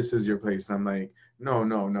forever. This is your place." And I'm like,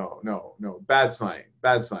 no. Bad sign.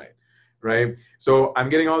 Right? So I'm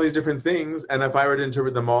getting all these different things, and if I were to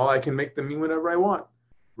interpret them all, I can make them mean whatever I want,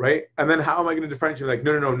 right? And then how am I going to differentiate? Like,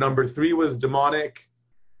 no, number 3 was demonic,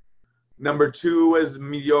 number 2 was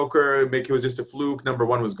mediocre, make it was just a fluke, number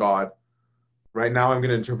 1 was God. Right? Now I'm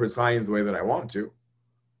going to interpret signs the way that I want to,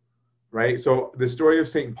 right? So the story of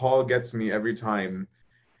St. Paul gets me every time.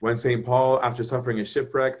 When St. Paul, after suffering a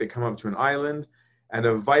shipwreck, they come up to an island, and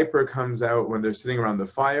a viper comes out when they're sitting around the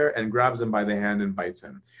fire and grabs him by the hand and bites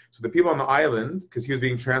him. So the people on the island, because he was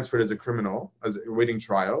being transferred as a criminal, as awaiting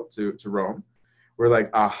trial to Rome, were like,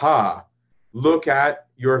 "Aha, look at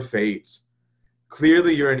your fate.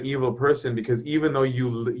 Clearly you're an evil person, because even though you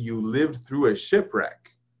lived through a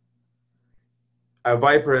shipwreck, a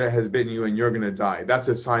viper has bitten you and you're going to die. That's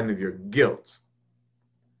a sign of your guilt."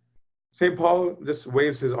 St. Paul just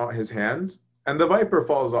waves his hand, and the viper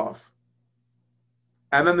falls off.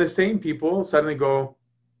 And then the same people suddenly go,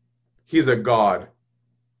 "He's a god."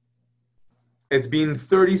 It's been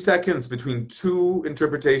 30 seconds between two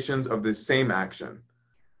interpretations of the same action.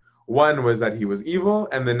 One was that he was evil,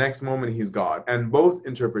 and the next moment he's God. And both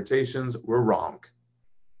interpretations were wrong.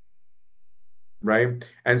 Right?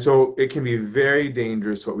 And so it can be very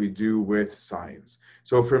dangerous what we do with signs.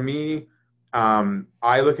 So for me,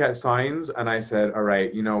 I look at signs and I said, all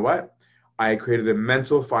right, you know what? I created a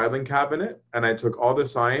mental filing cabinet, and I took all the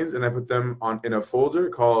signs and I put them in a folder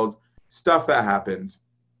called Stuff That Happened.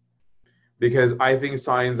 Because I think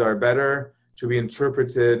signs are better to be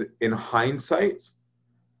interpreted in hindsight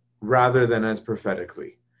rather than as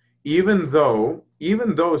prophetically. Even though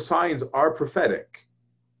signs are prophetic,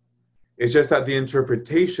 it's just that the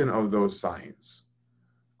interpretation of those signs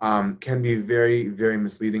can be very, very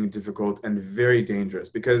misleading, difficult, and very dangerous,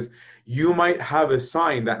 because you might have a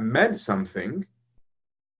sign that meant something,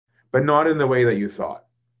 but not in the way that you thought.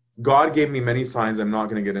 God gave me many signs, I'm not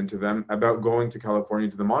going to get into them, about going to California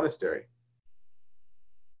to the monastery.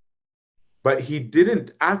 But he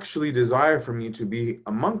didn't actually desire for me to be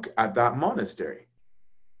a monk at that monastery.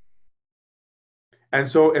 And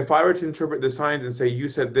so if I were to interpret the signs and say, you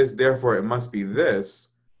said this, therefore it must be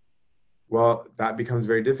this, well, that becomes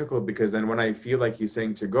very difficult, because then when I feel like he's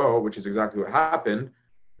saying to go, which is exactly what happened,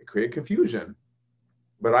 it created confusion.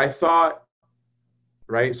 But I thought,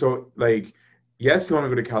 right? So like, yes, you want to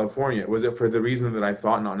go to California. Was it for the reason that I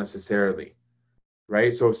thought? Not necessarily,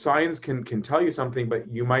 right? So signs can tell you something, but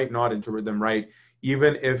you might not interpret them right,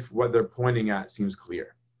 even if what they're pointing at seems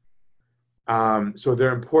clear. So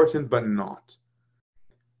they're important, but not.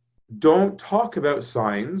 Don't talk about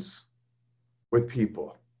signs with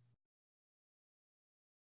people,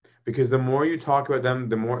 because the more you talk about them,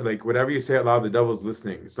 the more, like, whatever you say out loud, the devil's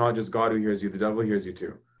listening. It's not just God who hears you, the devil hears you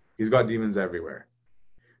too. He's got demons everywhere.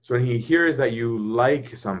 So when he hears that you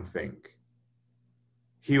like something,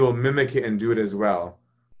 he will mimic it and do it as well,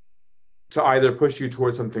 to either push you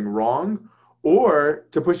towards something wrong or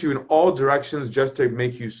to push you in all directions, just to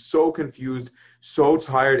make you so confused, so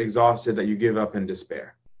tired, exhausted, that you give up in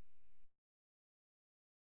despair.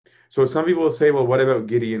 So some people will say, well, what about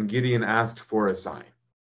Gideon? Gideon asked for a sign.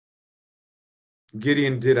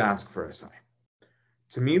 Gideon did ask for a sign.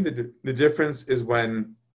 To me, the difference is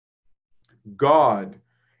when God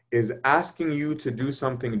is asking you to do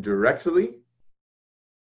something directly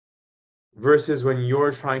versus when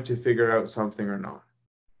you're trying to figure out something or not.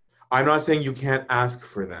 I'm not saying you can't ask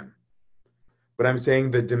for them, but I'm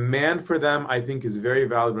saying the demand for them, I think, is very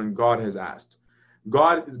valid when God has asked.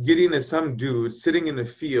 Gideon is some dude sitting in the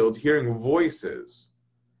field hearing voices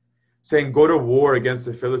saying, go to war against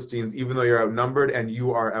the Philistines, even though you're outnumbered and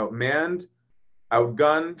you are outmanned,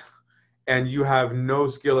 outgunned, and you have no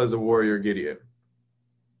skill as a warrior, Gideon.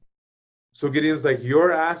 So Gideon's like,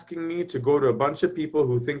 you're asking me to go to a bunch of people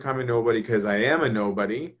who think I'm a nobody, because I am a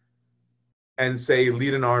nobody, and say,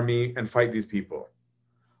 lead an army and fight these people.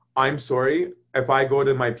 I'm sorry, if I go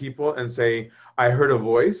to my people and say, I heard a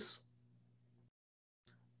voice,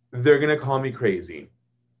 they're going to call me crazy,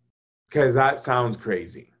 because that sounds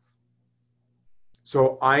crazy.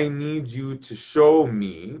 So I need you to show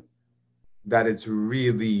me that it's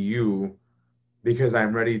really you, because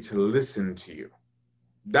I'm ready to listen to you.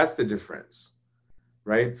 That's the difference,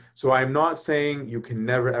 right? So I'm not saying you can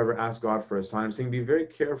never, ever ask God for a sign. I'm saying be very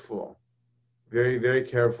careful, very, very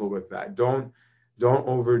careful with that. Don't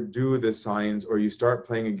overdo the signs, or you start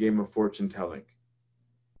playing a game of fortune telling.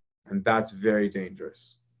 And that's very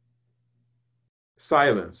dangerous.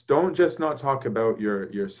 Silence. Don't just not talk about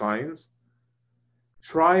your signs.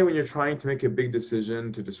 Try, when you're trying to make a big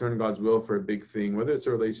decision, to discern God's will for a big thing, whether it's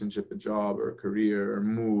a relationship, a job, or a career, or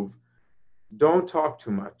move, don't talk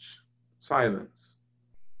too much. Silence.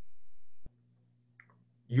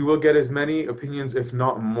 You will get as many opinions, if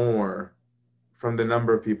not more, from the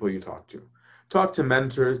number of people you talk to. Talk to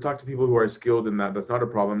mentors, talk to people who are skilled in that. That's not a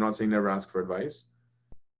problem. I'm not saying never ask for advice,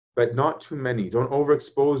 but not too many. Don't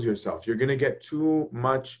overexpose yourself. You're going to get too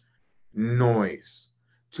much noise.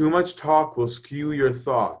 Too much talk will skew your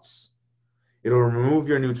thoughts. It'll remove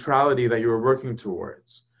your neutrality that you were working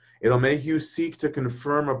towards. It'll make you seek to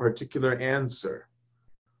confirm a particular answer.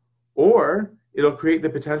 Or it'll create the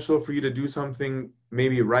potential for you to do something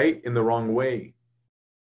maybe right in the wrong way.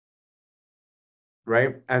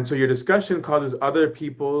 Right? And so your discussion causes other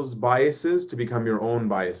people's biases to become your own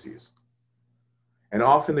biases. And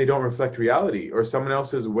often they don't reflect reality, or someone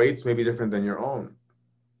else's weights may be different than your own.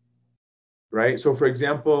 Right? So for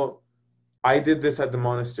example, I did this at the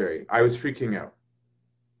monastery. I was freaking out.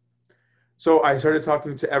 So I started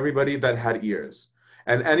talking to everybody that had ears.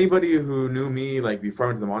 And anybody who knew me, like, before I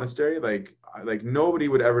went to the monastery, like nobody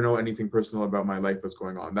would ever know anything personal about my life, what's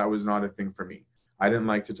going on. That was not a thing for me. I didn't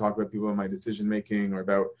like to talk about people in my decision making, or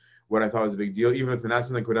about what I thought was a big deal, even with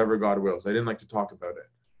monastic, like whatever God wills. I didn't like to talk about it.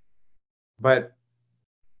 But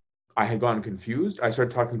I had gotten confused. I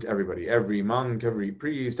started talking to everybody, every monk, every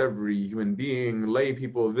priest, every human being, lay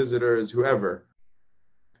people, visitors, whoever.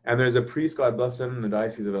 And there's a priest, God bless him, in the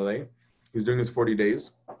Diocese of LA, who's doing this 40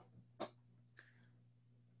 days.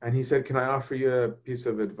 And he said, can I offer you a piece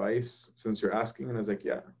of advice since you're asking? And I was like,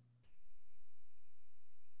 yeah.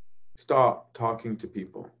 Stop talking to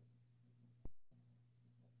people.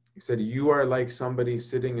 He said, you are like somebody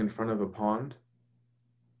sitting in front of a pond,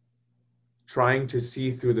 trying to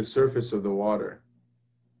see through the surface of the water.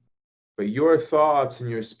 But your thoughts and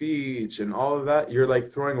your speech and all of that, you're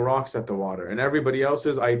like throwing rocks at the water. And everybody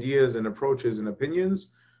else's ideas and approaches and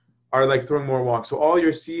opinions are like throwing more rocks. So all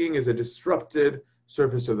you're seeing is a disrupted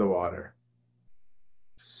surface of the water.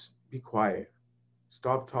 Just be quiet.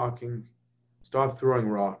 Stop talking. Stop throwing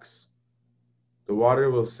rocks. The water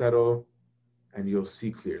will settle and you'll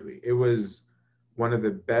see clearly. It was one of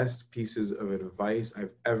the best pieces of advice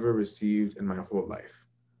I've ever received in my whole life.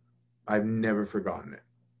 I've never forgotten it,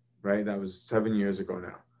 right? That was 7 years ago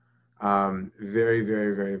now. Very,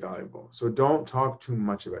 very, very valuable. So don't talk too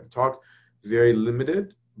much about it. Talk very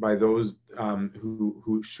limited by those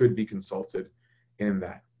who should be consulted in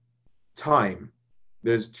that. Time.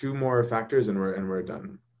 There's two more factors, and we're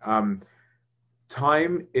done.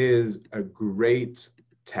 Time is a great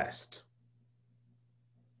test.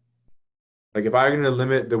 Like if I'm going to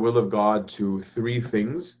limit the will of God to 3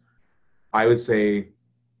 things, I would say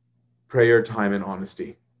prayer, time, and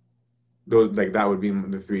honesty. Those, like, that would be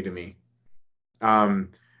the 3 to me.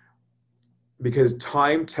 Because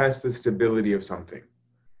time tests the stability of something.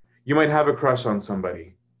 You might have a crush on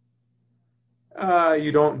somebody.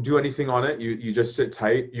 You don't do anything on it. You just sit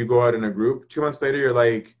tight. You go out in a group. 2 months later, you're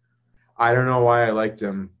like, I don't know why I liked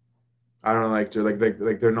him. I don't like her. Like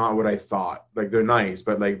they're not what I thought. Like they're nice,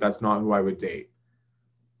 but like that's not who I would date.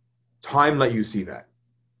 Time let you see that,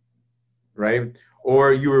 right?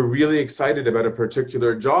 Or you were really excited about a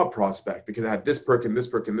particular job prospect because it had this perk and this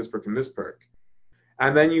perk and this perk and this perk.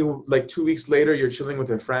 And then you, like 2 weeks later, you're chilling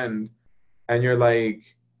with a friend and you're like,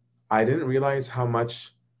 I didn't realize how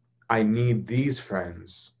much I need these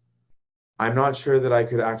friends. I'm not sure that I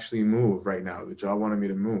could actually move right now. The job wanted me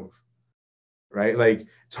to move, right? Like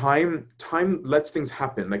time lets things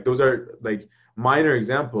happen. Like those are like minor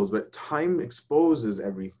examples, but time exposes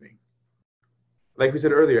everything. Like we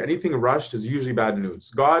said earlier, anything rushed is usually bad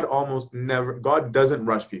news. God doesn't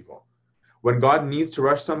rush people. When God needs to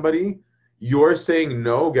rush somebody, your saying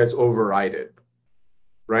no gets overridden,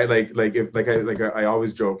 right? I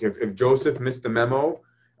always joke, if Joseph missed the memo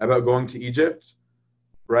about going to Egypt,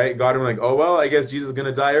 right? God would be like, oh, well, I guess Jesus is going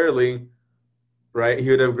to die early, right? He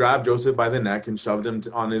would have grabbed Joseph by the neck and shoved him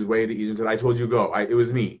on his way to Egypt and said, I told you go. It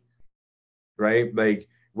was me, right? Like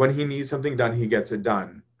when he needs something done, he gets it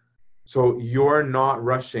done. So your not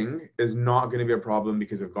rushing is not going to be a problem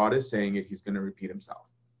because if God is saying it, he's going to repeat himself.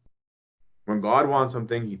 When God wants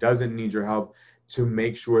something, he doesn't need your help to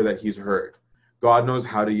make sure that he's heard. God knows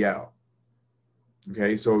how to yell.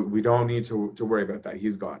 Okay, so we don't need to worry about that.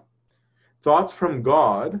 He's God. Thoughts from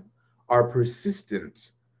God are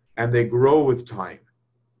persistent and they grow with time.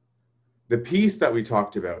 The peace that we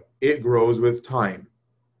talked about, it grows with time.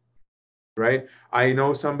 Right? I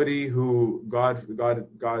know somebody who God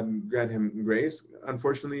grant him grace,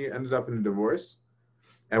 unfortunately ended up in a divorce.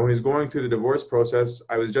 And when he's going through the divorce process,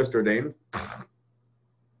 I was just ordained.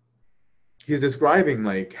 He's describing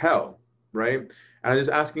like hell, right? And I'm just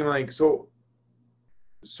asking him like, so,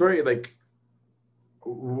 sorry, like,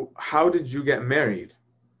 how did you get married?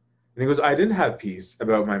 And he goes, I didn't have peace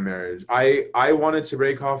about my marriage. I wanted to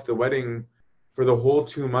break off the wedding for the whole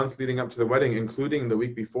 2 months leading up to the wedding, including the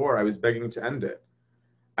week before. I was begging to end it.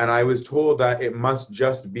 And I was told that it must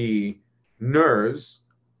just be nerves,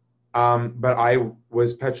 but I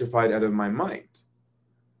was petrified out of my mind.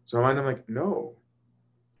 So in my mind, I'm like, no,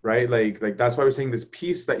 right? Like that's why we're saying this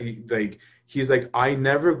peace that he's like, I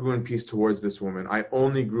never grew in peace towards this woman. I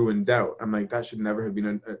only grew in doubt. I'm like, that should never have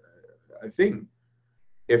been a thing.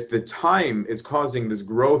 If the time is causing this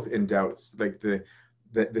growth in doubts, like the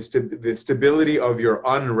stability of your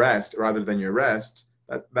unrest rather than your rest,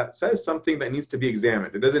 that says something that needs to be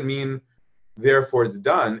examined. It doesn't mean therefore it's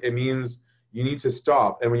done. It means you need to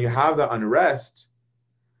stop. And when you have that unrest,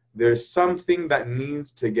 there's something that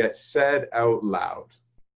needs to get said out loud.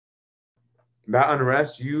 That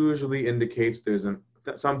unrest usually indicates there's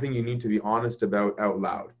something you need to be honest about out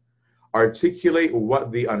loud. Articulate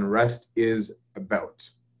what the unrest is about.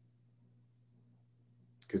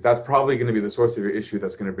 Because that's probably going to be the source of your issue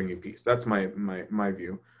that's going to bring you peace. That's my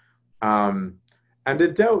view. And the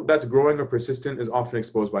doubt that's growing or persistent is often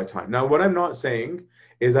exposed by time. Now, what I'm not saying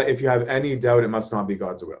is that if you have any doubt, it must not be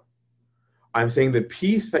God's will. I'm saying the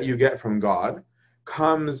peace that you get from God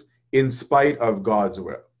comes in spite of God's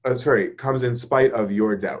will. Comes in spite of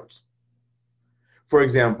your doubt. For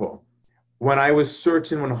example, when I was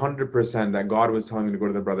certain 100% that God was telling me to go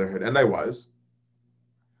to the Brotherhood, and I was,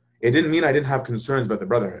 it didn't mean I didn't have concerns about the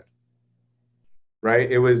Brotherhood,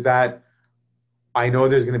 right? It was that I know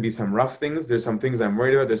there's going to be some rough things. There's some things I'm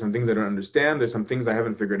worried about. There's some things I don't understand. There's some things I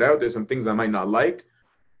haven't figured out. There's some things I might not like.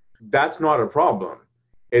 That's not a problem.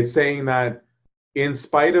 It's saying that in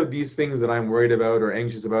spite of these things that I'm worried about or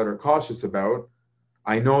anxious about or cautious about,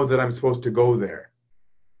 I know that I'm supposed to go there.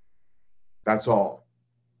 That's all.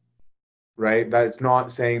 Right? That's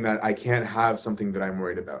not saying that I can't have something that I'm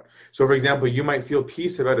worried about. So, for example, you might feel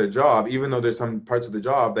peace about a job, even though there's some parts of the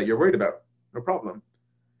job that you're worried about. No problem.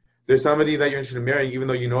 There's somebody that you're interested in marrying, even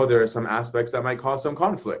though you know there are some aspects that might cause some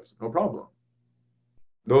conflict. No problem.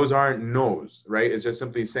 Those aren't no's, right? It's just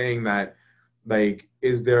simply saying that, like,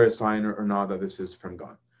 is there a sign or not that this is from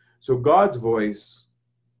God? So God's voice,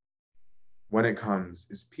 when it comes,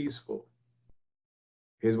 is peaceful.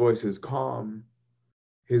 His voice is calm.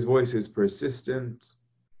 His voice is persistent.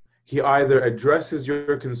 He either addresses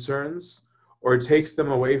your concerns or takes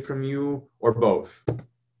them away from you, or both.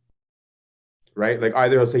 Right? Like,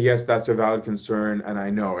 either he'll say, yes, that's a valid concern and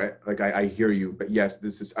I know it. Like, I hear you, but yes,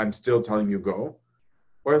 I'm still telling you go.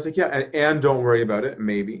 Or it's like, yeah, and don't worry about it,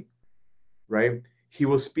 maybe. Right? He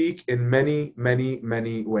will speak in many, many,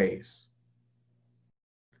 many ways.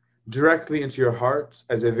 Directly into your heart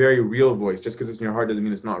as a very real voice. Just because it's in your heart doesn't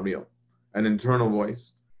mean it's not real. An internal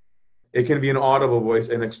voice. It can be an audible voice,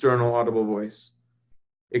 an external audible voice.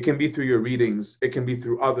 It can be through your readings. It can be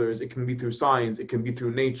through others. It can be through signs. It can be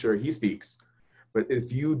through nature. He speaks. But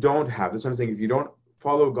if you don't have, that's what I'm saying, if you don't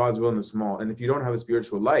follow God's will in the small, and if you don't have a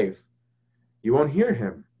spiritual life, you won't hear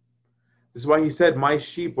him. This is why he said, my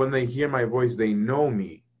sheep, when they hear my voice, they know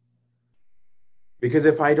me. Because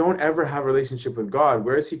if I don't ever have a relationship with God,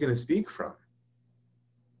 where is he going to speak from?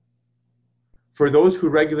 For those who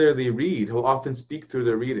regularly read, he'll often speak through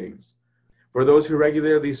their readings. For those who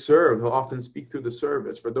regularly serve, he'll often speak through the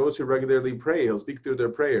service. For those who regularly pray, he'll speak through their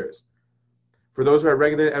prayers. For those who are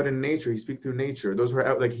regularly out in nature, he speaks through nature. Those who are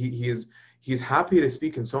out, like he's happy to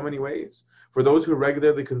speak in so many ways. For those who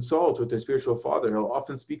regularly consult with their spiritual father, he'll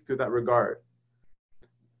often speak through that regard.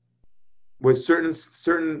 With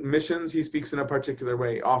certain missions, he speaks in a particular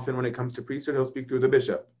way. Often when it comes to priesthood, he'll speak through the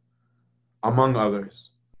bishop, among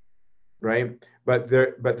others. Right? But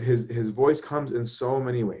his voice comes in so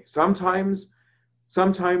many ways. Sometimes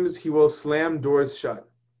he will slam doors shut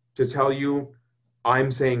to tell you,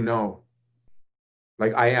 I'm saying no.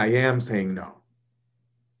 Like I am saying no.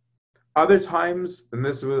 Other times, and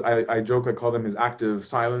this was, I joke, I call them his active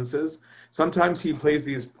silences. Sometimes he plays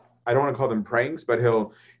these, I don't want to call them pranks, but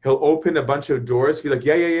he'll open a bunch of doors, be like,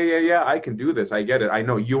 yeah, I can do this. I get it. I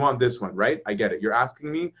know you want this one, right? I get it. You're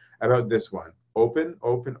asking me about this one. Open.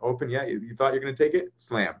 Yeah, you thought you're going to take it?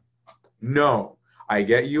 Slam. No. I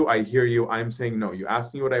get you. I hear you. I'm saying no. You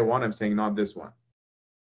ask me what I want. I'm saying not this one.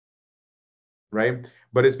 Right?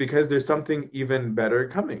 But it's because there's something even better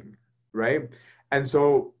coming. Right? And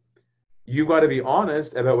so you got to be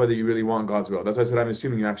honest about whether you really want God's will. That's why I said I'm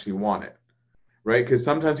assuming you actually want it. Right? Because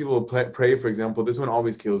sometimes people will pray, for example, this one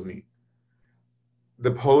always kills me.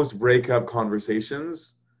 The post-breakup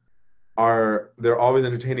conversations they're always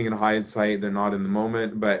entertaining in hindsight. They're not in the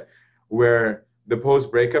moment, but where the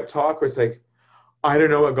post-breakup talk where it's like, I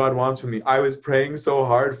don't know what God wants from me. I was praying so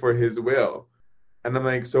hard for his will. And I'm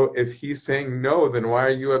like, so if he's saying no, then why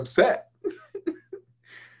are you upset?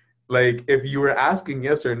 Like, if you were asking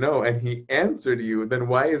yes or no and he answered you, then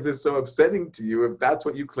why is this so upsetting to you if that's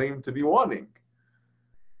what you claim to be wanting?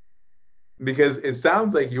 Because it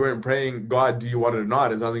sounds like you weren't praying, God, do you want it or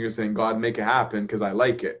not? It sounds like you're saying, God, make it happen because I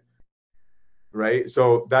like it. Right?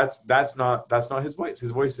 So that's not his voice.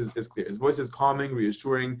 His voice is clear. His voice is calming,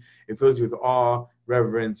 reassuring. It fills you with awe,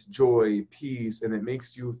 reverence, joy, peace, and it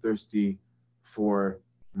makes you thirsty for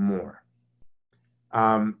more.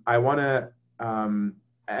 I want to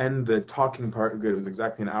end the talking part, good, it was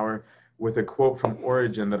exactly an hour, with a quote from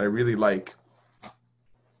Origen that I really like,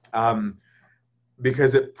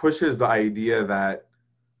 because it pushes the idea that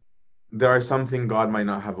there are something God might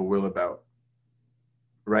not have a will about.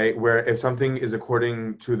 Right? Where if something is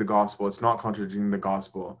according to the gospel, it's not contradicting the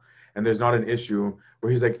gospel, and there's not an issue,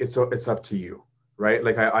 where he's like, it's up to you, right?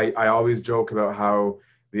 Like I always joke about how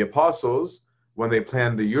the apostles, when they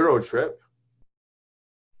planned the Euro trip,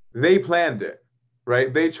 they planned it,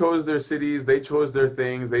 right? They chose their cities, they chose their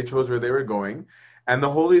things, they chose where they were going, and the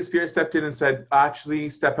Holy Spirit stepped in and said,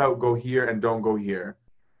 actually, step out, go here, and don't go here,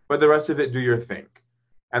 but the rest of it, do your thing.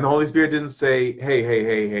 And the Holy Spirit didn't say,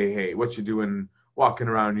 hey, what you doing walking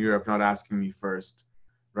around Europe, not asking me first,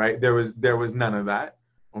 right? There was none of that,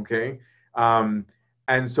 okay?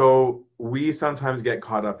 And so we sometimes get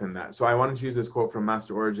caught up in that. So I wanted to use this quote from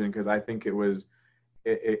Master Origen because I think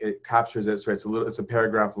it captures it. So it's a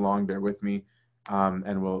paragraph long. Bear with me,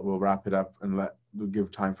 and we'll wrap it up and we'll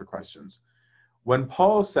give time for questions. When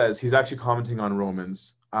Paul says, he's actually commenting on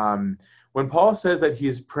Romans. When Paul says that he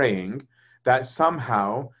is praying that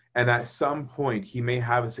somehow and at some point he may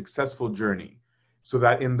have a successful journey, so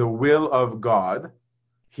that in the will of God,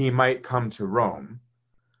 he might come to Rome,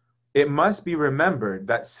 it must be remembered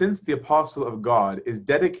that since the apostle of God is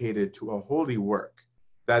dedicated to a holy work,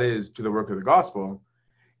 that is, to the work of the gospel,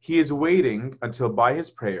 he is waiting until by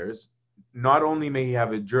his prayers, not only may he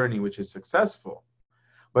have a journey which is successful,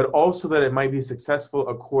 but also that it might be successful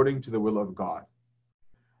according to the will of God.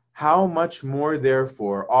 How much more,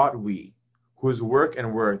 therefore, ought we, whose work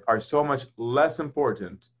and worth are so much less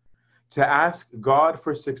important, to ask God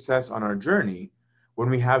for success on our journey when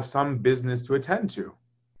we have some business to attend to?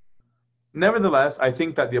 Nevertheless, I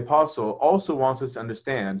think that the apostle also wants us to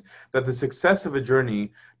understand that the success of a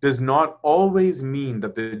journey does not always mean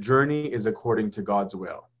that the journey is according to God's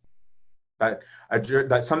will. That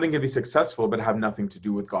something can be successful but have nothing to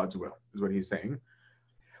do with God's will, is what he's saying.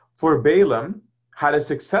 For Balaam had a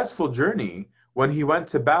successful journey when he went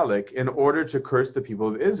to Balak in order to curse the people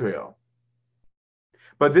of Israel.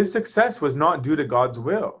 But this success was not due to God's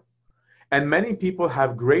will. And many people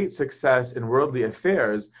have great success in worldly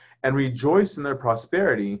affairs and rejoice in their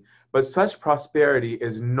prosperity, but such prosperity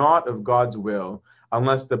is not of God's will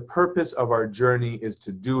unless the purpose of our journey is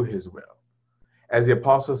to do his will, as the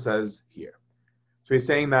apostle says here. So he's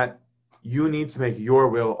saying that you need to make your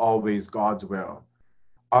will always God's will.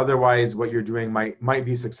 Otherwise, what you're doing might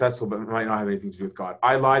be successful, but might not have anything to do with God.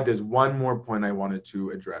 I lied. There's one more point I wanted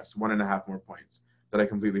to address, 1.5 more points that I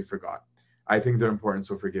completely forgot. I think they're important,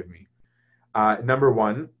 so forgive me. Number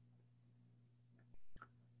one,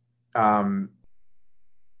 I'll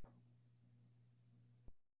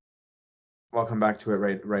come back to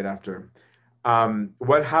it right after.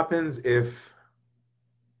 What happens if?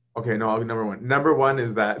 Okay, no. Number one. Number one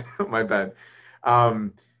is that my bad.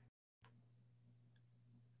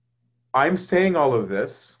 I'm saying all of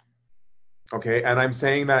this, okay, and I'm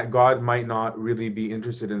saying that God might not really be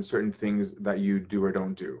interested in certain things that you do or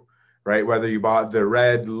don't do, right? Whether you bought the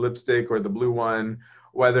red lipstick or the blue one,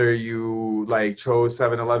 whether you like chose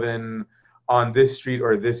 7-Eleven on this street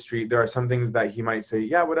or this street, there are some things that he might say,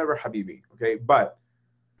 yeah, whatever, Habibi, okay? But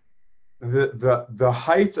the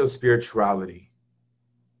heights of spirituality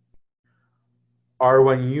are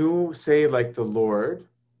when you say, like the Lord,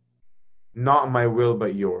 not my will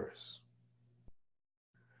but yours.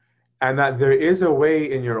 And that there is a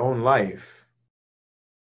way in your own life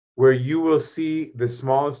where you will see the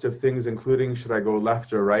smallest of things, including should I go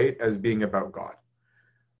left or right, as being about God.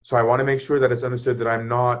 So I want to make sure that it's understood that I'm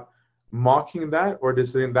not mocking that or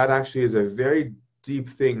discerning. That actually is a very deep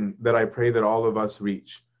thing that I pray that all of us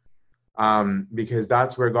reach, because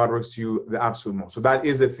that's where God works to you the absolute most. So that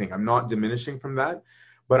is a thing. I'm not diminishing from that,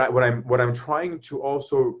 but what I'm trying to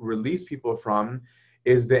also release people from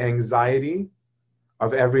is the anxiety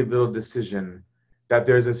of every little decision, that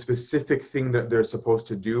there's a specific thing that they're supposed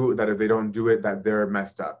to do, that if they don't do it, that they're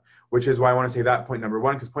messed up. Which is why I want to say that point number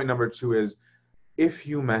one, because point number two is, if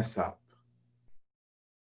you mess up,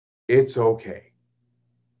 it's okay.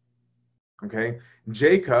 Okay?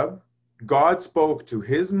 Jacob, God spoke to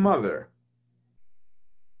his mother,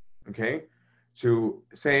 okay, to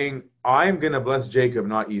saying, I'm going to bless Jacob,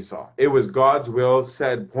 not Esau. It was God's will,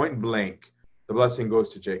 said point blank, the blessing goes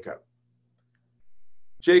to Jacob.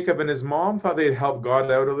 Jacob and his mom thought they'd help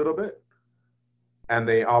God out a little bit, and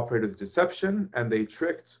they operated with deception, and they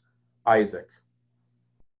tricked Isaac,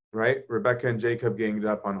 right? Rebecca and Jacob ganged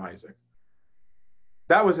up on Isaac.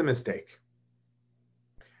 That was a mistake.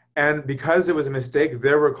 And because it was a mistake,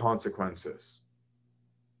 there were consequences.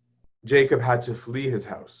 Jacob had to flee his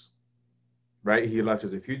house, right? He left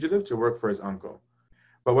as a fugitive to work for his uncle.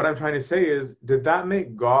 But what I'm trying to say is, did that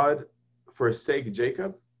make God forsake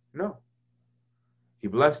Jacob? No. He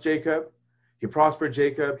blessed Jacob, he prospered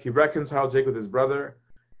Jacob, he reconciled Jacob with his brother,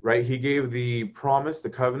 right? He gave the promise, the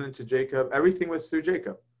covenant to Jacob. Everything was through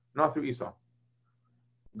Jacob, not through Esau.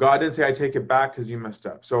 God didn't say, I take it back because you messed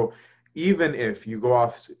up. So even if you go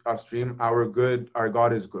off stream, our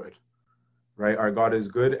God is good, right? Our God is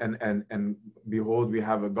good, and behold, we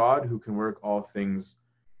have a God who can work all things,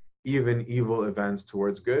 even evil events,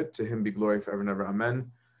 towards good. To him be glory forever and ever.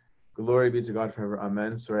 Amen. Glory be to God forever.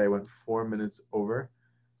 Amen. Sorry, I went 4 minutes over.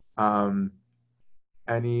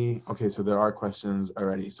 Okay, so there are questions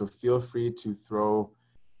already. So feel free to throw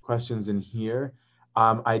questions in here.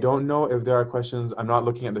 I don't know if there are questions. I'm not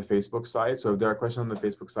looking at the Facebook side. So if there are questions on the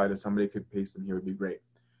Facebook side, if somebody could paste them here, would be great.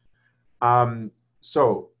 I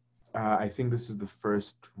think this is the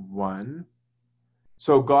first one.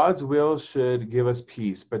 So God's will should give us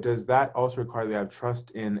peace, but does that also require that we have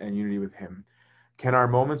trust in and unity with him? Can our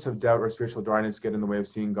moments of doubt or spiritual dryness get in the way of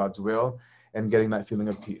seeing God's will and getting that feeling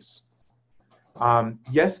of peace?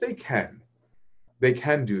 Yes, they can. They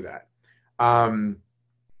can do that.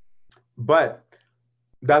 But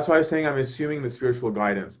that's why I'm saying I'm assuming the spiritual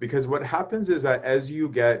guidance, because what happens is that as you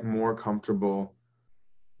get more comfortable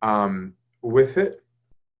with it,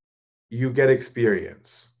 you get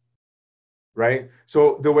experience, right?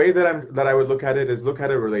 So the way that I would look at it is look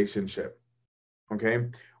at a relationship. Okay,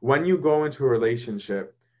 when you go into a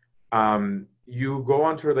relationship, you go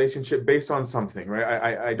onto a relationship based on something,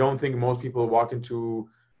 right? I don't think most people walk into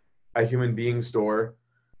a human being store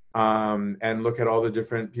and look at all the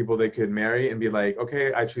different people they could marry and be like,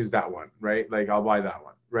 okay, I choose that one, right? Like, I'll buy that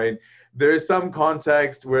one, right? There's some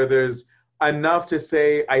context where there's enough to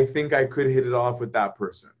say, I think I could hit it off with that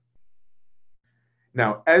person.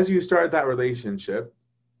 Now, as you start that relationship,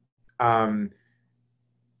 um,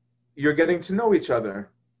 you're getting to know each other.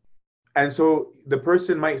 And so the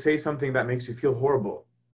person might say something that makes you feel horrible.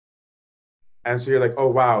 And so you're like, oh,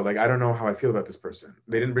 wow, like, I don't know how I feel about this person.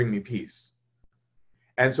 They didn't bring me peace.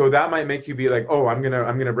 And so that might make you be like, oh, I'm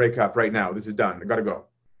gonna break up right now. This is done. I gotta go.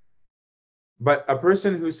 But a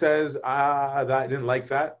person who says, that I didn't like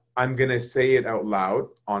that, I'm gonna say it out loud,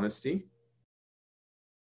 honesty,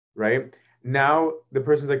 right? Now the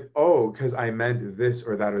person's like, oh, because I meant this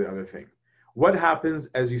or that or the other thing. What happens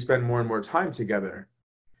as you spend more and more time together?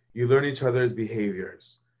 You learn each other's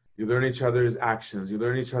behaviors. You learn each other's actions. You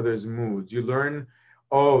learn each other's moods. You learn,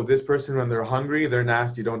 oh, this person, when they're hungry, they're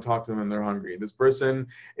nasty. Don't talk to them when they're hungry. This person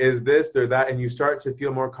is this, they're that. And you start to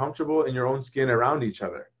feel more comfortable in your own skin around each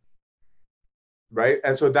other. Right?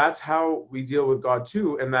 And so that's how we deal with God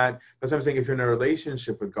too. And that's what I'm saying. If you're in a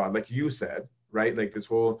relationship with God, like you said, right? Like this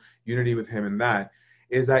whole unity with him and that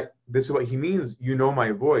is that this is what he means. You know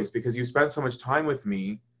my voice because you spent so much time with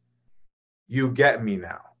me. You get me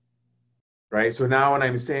now. Right? So now when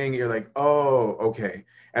I'm saying it, you're like, oh, okay.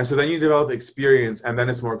 And so then you develop experience and then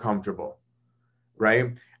it's more comfortable.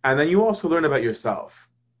 Right? And then you also learn about yourself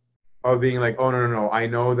of being like, oh, no. I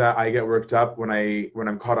know that I get worked up when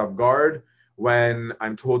I'm caught off guard, when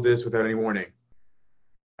I'm told this without any warning.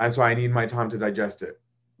 And so I need my time to digest it.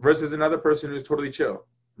 Versus another person who's totally chill,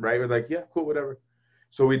 right? We're like, yeah, cool, whatever.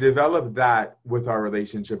 So we develop that with our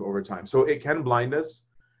relationship over time. So it can blind us,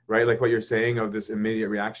 right? Like what you're saying of this immediate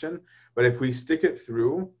reaction. But if we stick it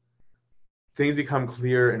through, things become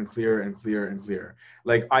clearer and clearer and clearer and clearer.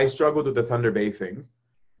 Like I struggled with the Thunder Bay thing,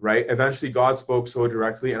 right? Eventually God spoke so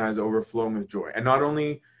directly and I was overflowing with joy. And not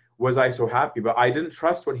only was I so happy, but I didn't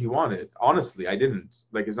trust what he wanted. Honestly, I didn't.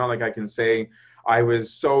 Like, it's not like I can say I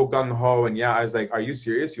was so gung-ho and yeah, I was like, are you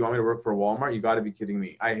serious? You want me to work for Walmart? You got to be kidding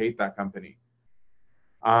me. I hate that company.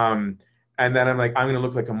 And then I'm like, I'm going to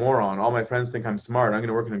look like a moron. All my friends think I'm smart. I'm going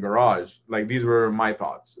to work in a garage. Like, these were my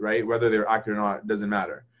thoughts, right? Whether they're accurate or not, doesn't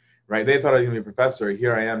matter, right? They thought I was going to be a professor.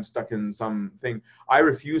 Here I am stuck in something. I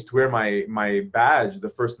refused to wear my badge the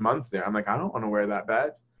first month there. I'm like, I don't want to wear that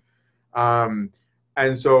badge.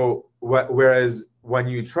 And so whereas when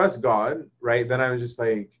you trust God, right, then I was just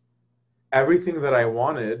like, everything that I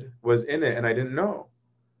wanted was in it and I didn't know.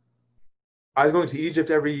 I was going to Egypt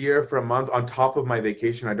every year for a month on top of my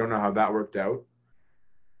vacation. I don't know how that worked out.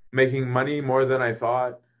 Making money more than I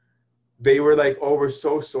thought. They were like, oh, we're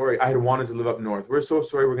so sorry. I had wanted to live up north. We're so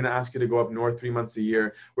sorry. We're going to ask you to go up north 3 months a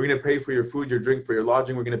year. We're going to pay for your food, your drink, for your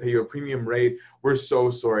lodging. We're going to pay you a premium rate. We're so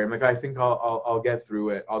sorry. I'm like, I think I'll get through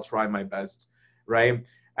it. I'll try my best. Right.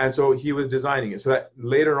 And so he was designing it so that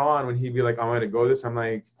later on when he'd be like, I want to go this, I'm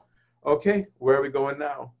like, okay, where are we going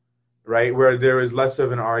now? Right? Where there is less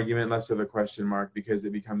of an argument, less of a question mark because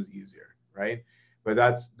it becomes easier. Right. But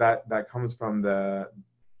that comes from the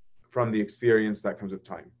experience that comes with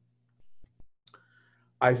time.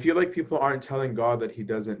 I feel like people aren't telling God that he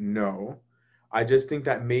doesn't know. I just think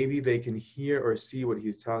that maybe they can hear or see what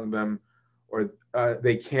he's telling them, or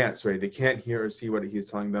they can't hear or see what he's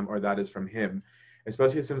telling them, or that is from him.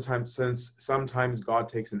 Especially since sometimes God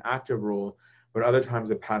takes an active role, but other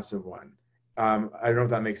times a passive one. I don't know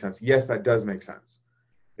if that makes sense. Yes, that does make sense.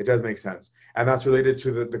 It does make sense. And that's related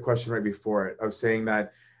to the question right before it of saying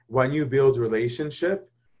that when you build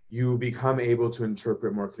relationship, you become able to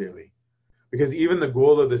interpret more clearly. Because even the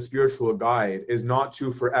goal of the spiritual guide is not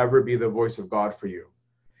to forever be the voice of God for you.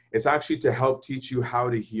 It's actually to help teach you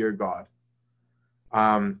how to hear God.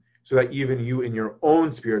 So that even you in your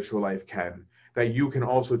own spiritual life that you can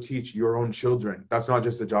also teach your own children. That's not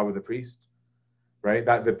just the job of the priest, right?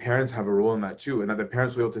 That the parents have a role in that too. And that the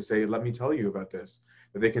parents will be able to say, let me tell you about this.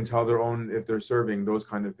 That they can tell their own, if they're serving, those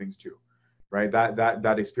kind of things too, right?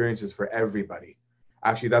 That experience is for everybody.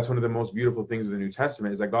 Actually, that's one of the most beautiful things of the New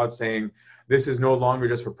Testament is that God's saying this is no longer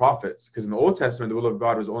just for prophets, because in the Old Testament, the will of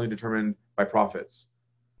God was only determined by prophets.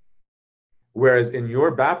 Whereas in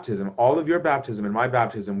your baptism, all of your baptism and my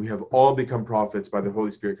baptism, we have all become prophets by the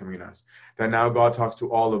Holy Spirit coming in us. That now God talks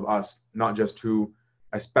to all of us, not just to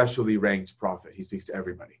a specially ranked prophet. He speaks to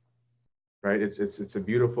everybody, right? It's a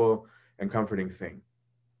beautiful and comforting thing.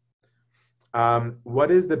 What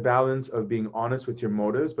is the balance of being honest with your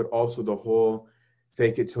motives, but also the whole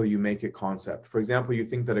fake it till you make it concept? For example, you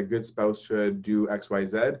think that a good spouse should do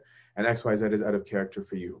XYZ and XYZ is out of character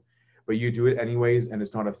for you. but you do it anyways and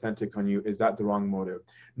it's not authentic on you, is that the wrong motive?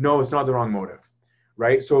 No, it's not the wrong motive,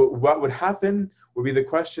 right? So what would happen would be the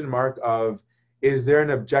question mark of, is there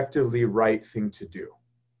an objectively right thing to do?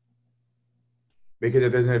 Because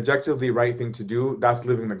if there's an objectively right thing to do, that's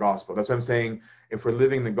living the gospel. That's what I'm saying. If we're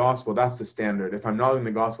living the gospel, that's the standard. If I'm not living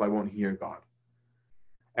the gospel, I won't hear God.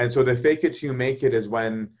 And so the fake it till you make it is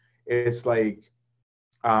when it's like,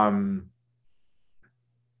 I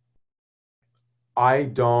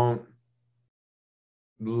don't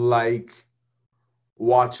like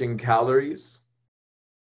watching calories,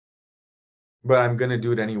 but I'm going to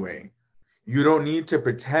do it anyway. You don't need to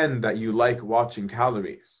pretend that you like watching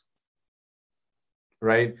calories,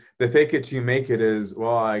 right? The fake it till you make it is,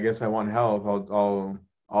 well, I guess I want health.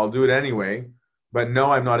 I'll do it anyway. But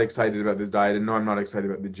no, I'm not excited about this diet, and no, I'm not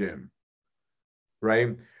excited about the gym,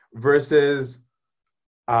 right? Versus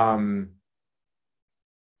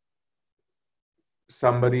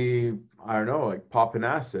somebody, I don't know, like popping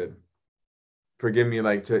acid. Forgive me,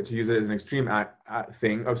 like to use it as an extreme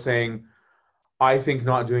thing of saying, I think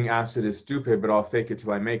not doing acid is stupid, but I'll fake it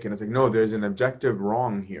till I make it. It's like, no, there's an objective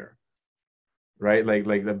wrong here, right?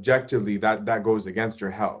 Like objectively, that goes against your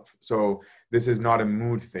health. So this is not a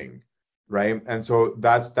mood thing, right? And so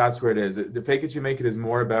that's where it is. The fake it you make it is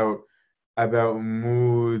more about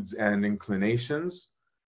moods and inclinations.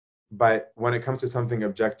 But when it comes to something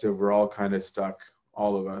objective, we're all kind of stuck,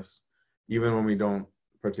 all of us, even when we don't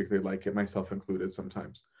particularly like it, myself included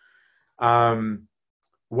sometimes.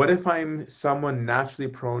 What if I'm someone naturally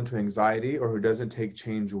prone to anxiety or who doesn't take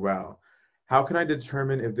change well? How can I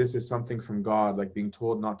determine if this is something from God, like being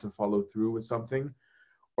told not to follow through with something,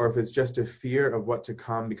 or if it's just a fear of what to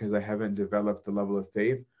come because I haven't developed the level of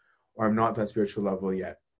faith or I'm not that spiritual level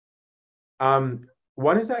yet?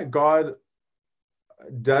 One is that God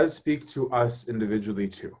does speak to us individually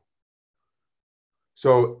too.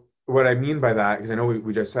 So what I mean by that, because I know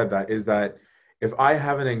we just said that, is that if I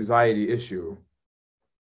have an anxiety issue,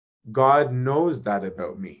 God knows that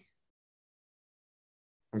about me.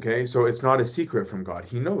 Okay, so it's not a secret from God.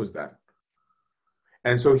 He knows that.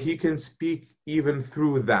 And so he can speak even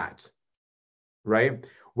through that, right?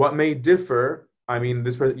 What may differ, I mean,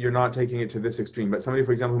 you're not taking it to this extreme, but somebody,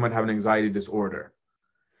 for example, who might have an anxiety disorder.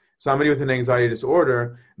 Somebody with an anxiety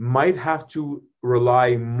disorder might have to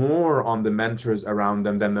rely more on the mentors around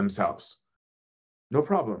them than themselves. No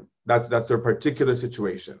problem. That's their particular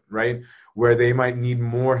situation, right? Where they might need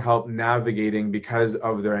more help navigating because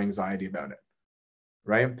of their anxiety about it,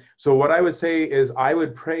 right? So what I would say is I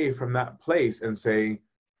would pray from that place and say,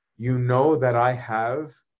 you know that I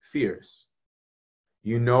have fears.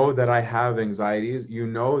 You know that I have anxieties. You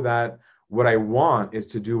know that what I want is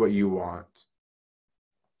to do what you want.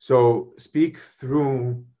 So speak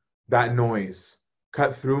through that noise.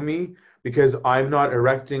 Cut through me, because I'm not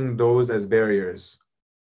erecting those as barriers.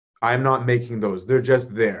 I'm not making those. They're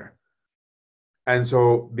just there. And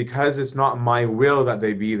so because it's not my will that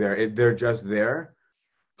they be there, they're just there,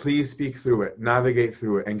 please speak through it, navigate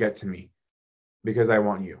through it, and get to me, because I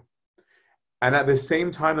want you. And at the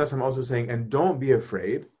same time, that's what I'm also saying, and don't be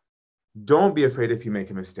afraid. Don't be afraid if you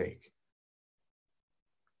make a mistake.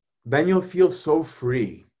 Then you'll feel so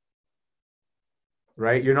free,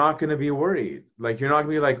 right? You're not going to be worried. Like, you're not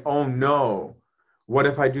going to be like, oh no, what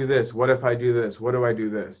if I do this? What if I do this? What do I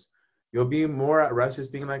do this? You'll be more at rest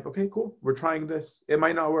just being like, okay, cool, we're trying this. It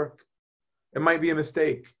might not work. It might be a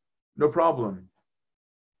mistake. No problem.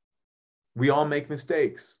 We all make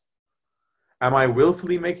mistakes. Am I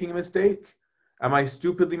willfully making a mistake? Am I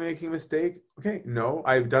stupidly making a mistake? Okay, no,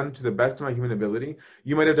 I've done to the best of my human ability.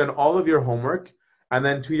 You might have done all of your homework and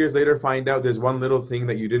then 2 years later find out there's one little thing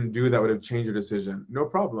that you didn't do that would have changed your decision. No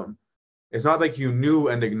problem. It's not like you knew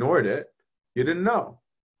and ignored it. You didn't know,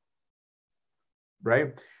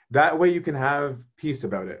 right? That way you can have peace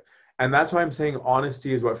about it. And that's why I'm saying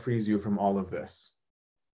honesty is what frees you from all of this,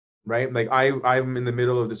 right? Like I'm in the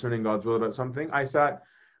middle of discerning God's will about something. I sat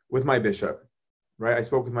with my bishop, right? I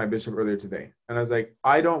spoke with my bishop earlier today. And I was like,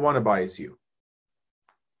 I don't want to bias you.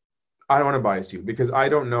 I don't want to bias you because I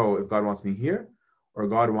don't know if God wants me here or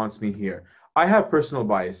God wants me here. I have personal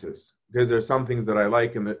biases because there's some things that I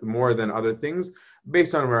like and more than other things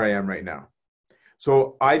based on where I am right now.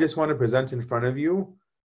 So I just want to present in front of you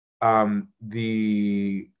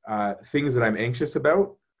the things that I'm anxious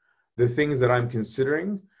about, the things that I'm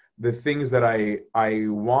considering, the things that I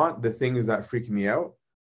want, the things that freak me out.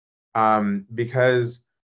 Because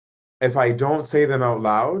if I don't say them out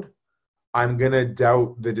loud, I'm going to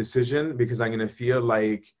doubt the decision because I'm going to feel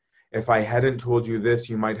like if I hadn't told you this,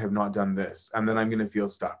 you might have not done this. And then I'm going to feel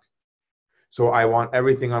stuck. So I want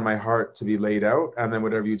everything on my heart to be laid out. And then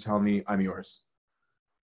whatever you tell me, I'm yours.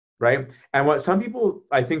 right? And what some people,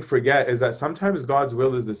 I think, forget is that sometimes God's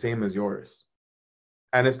will is the same as yours.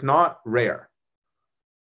 And it's not rare,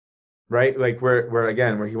 right? Like where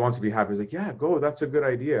again, where he wants to be happy, he's like, yeah, go, that's a good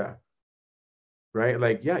idea, right?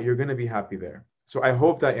 Like, yeah, you're going to be happy there. So I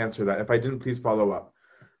hope that answered that. If I didn't, please follow up.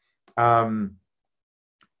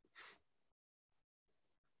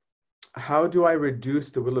 How do I reduce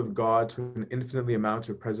the will of God to an infinitely amount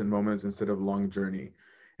of present moments instead of long journey?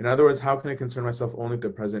 In other words, how can I concern myself only with the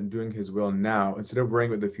present, doing his will now, instead of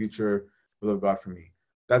worrying about the future will of God for me?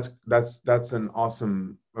 That's an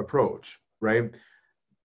awesome approach, right?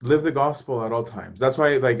 Live the gospel at all times. That's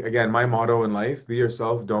why, like, again, my motto in life, be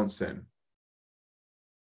yourself, don't sin.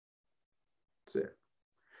 That's it.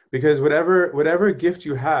 Because whatever gift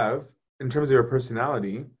you have in terms of your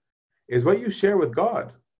personality is what you share with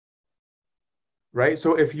God, right?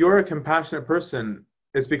 So if you're a compassionate person,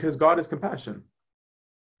 it's because God is compassion.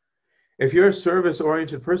 If you're a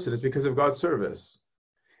service-oriented person, it's because of God's service.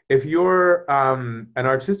 If you're an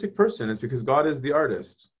artistic person, it's because God is the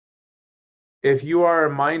artist. If you are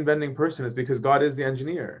a mind-bending person, it's because God is the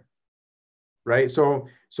engineer, right? So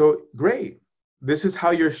great. This is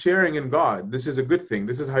how you're sharing in God. This is a good thing.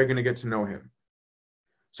 This is how you're going to get to know him.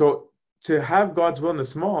 So to have God's will in the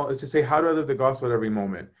small is to say, how do I live the gospel at every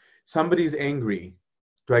moment? Somebody's angry.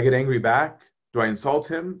 Do I get angry back? Do I insult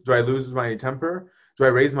him? Do I lose my temper? Do I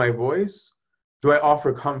raise my voice? Do I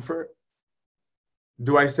offer comfort?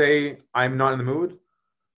 Do I say, I'm not in the mood?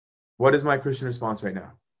 What is my Christian response right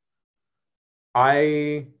now?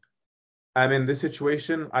 I am in this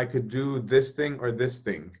situation. I could do this thing or this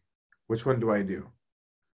thing. Which one do I do?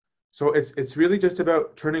 So it's really just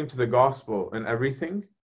about turning to the gospel and everything.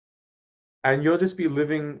 And you'll just be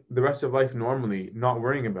living the rest of life normally, not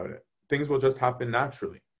worrying about it. Things will just happen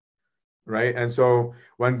naturally, right? And so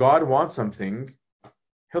when God wants something,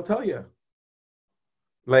 he'll tell you.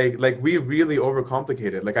 Like we really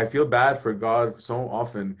overcomplicate it. Like I feel bad for God so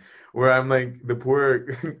often where I'm like, the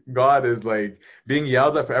poor God is like being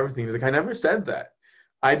yelled at for everything. He's like, I never said that.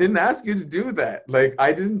 I didn't ask you to do that. Like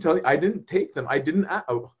I didn't tell you, I didn't take them. I didn't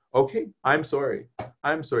oh, okay, I'm sorry.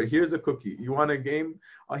 I'm sorry. Here's a cookie. You want a game?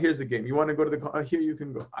 Oh, here's the game. You want to go to the here you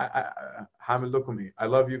can go. I have a look at me. I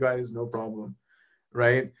love you guys, no problem.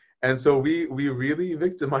 Right? And so we really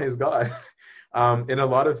victimize God. In a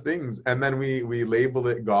lot of things, and then we label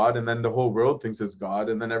it God, and then the whole world thinks it's God,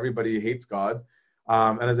 and then everybody hates God.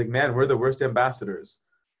 And it's like, man, we're the worst ambassadors,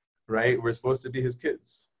 right? We're supposed to be his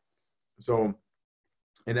kids. So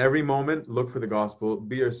in every moment, look for the gospel,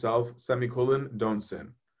 be yourself, semicolon, don't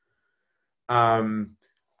sin.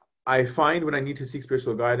 I find when I need to seek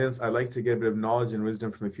spiritual guidance, I like to get a bit of knowledge and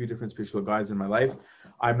wisdom from a few different spiritual guides in my life.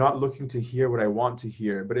 I'm not looking to hear what I want to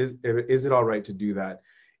hear, but is it all right to do that?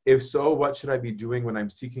 If so, what should I be doing when I'm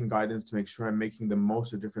seeking guidance to make sure I'm making the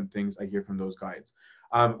most of different things I hear from those guides?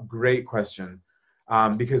 Great question,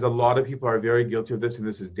 because a lot of people are very guilty of this, and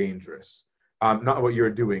this is dangerous. Not what you're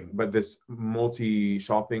doing, but this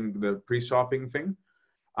multi-shopping, the pre-shopping thing.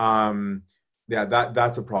 Yeah,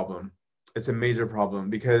 that's a problem. It's a major problem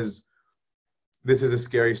because this is a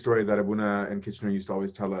scary story that Abuna and Kitchener used to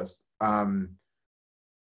always tell us.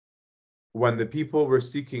 When the people were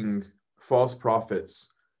seeking false prophets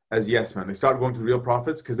as yes men, they started going to real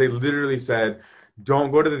prophets because they literally said,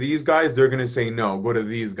 don't go to these guys. They're going to say no, go to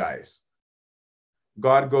these guys.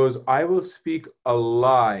 God goes, I will speak a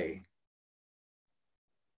lie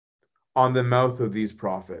on the mouth of these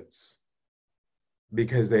prophets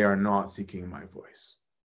because they are not seeking my voice.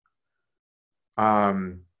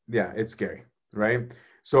 Yeah, it's scary, right?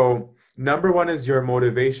 So number one is your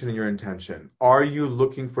motivation and your intention. Are you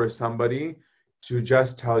looking for somebody to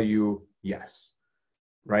just tell you yes,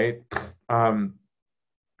 right?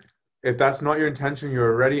 If that's not your intention,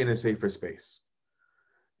 you're already in a safer space.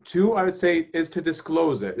 Two, I would say, is to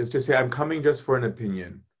disclose it, is to say, I'm coming just for an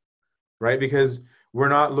opinion, right? Because we're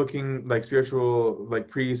not looking like spiritual, like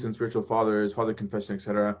priests and spiritual fathers, father confession,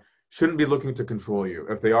 etc., shouldn't be looking to control you.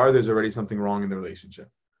 If they are, there's already something wrong in the relationship.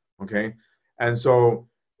 Okay. And so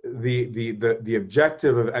the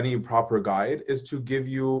objective of any proper guide is to give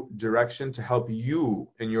you direction to help you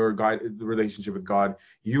in your guide relationship with God,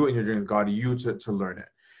 you in your journey with God, you to learn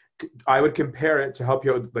it. I would compare it to help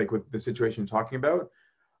you out, like with the situation you're talking about,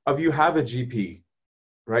 of you have a GP,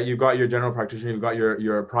 right? You've got your general practitioner, you've got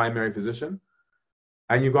your primary physician,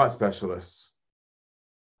 and you've got specialists.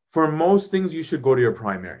 For most things, you should go to your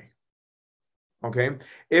primary. Okay.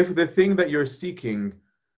 If the thing that you're seeking,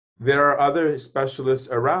 there are other specialists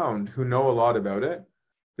around who know a lot about it,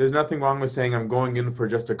 there's nothing wrong with saying, I'm going in for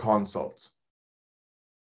just a consult.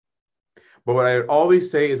 But what I always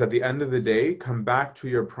say is at the end of the day, come back to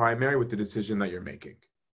your primary with the decision that you're making.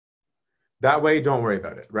 That way, don't worry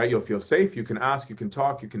about it, right? You'll feel safe. You can ask, you can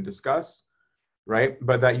talk, you can discuss, right?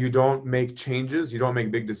 But that you don't make changes, you don't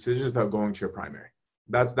make big decisions without going to your primary.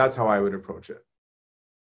 That's how I would approach it.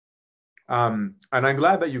 And I'm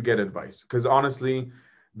glad that you get advice, because honestly,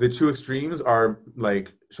 the two extremes are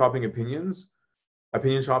like opinion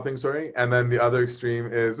shopping, sorry, and then the other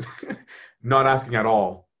extreme is not asking at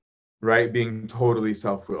all, right? Being totally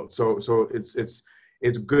self-willed. So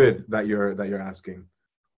it's good that you're asking.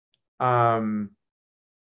 Um,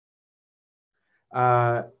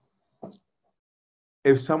 uh,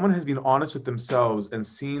 if someone has been honest with themselves and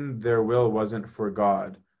seen their will wasn't for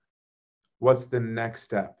God, what's the next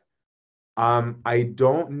step? I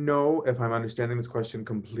don't know if I'm understanding this question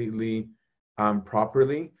completely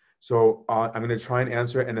properly. So I'm going to try and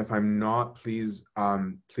answer it. And if I'm not, please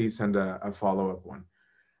send a follow-up one.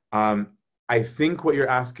 I think what you're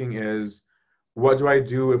asking is, what do I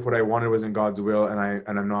do if what I wanted was in God's will and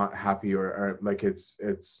I'm not happy, or like it's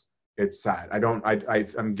sad.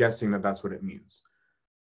 I'm guessing that that's what it means.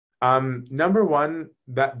 Number one,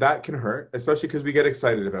 that can hurt, especially because we get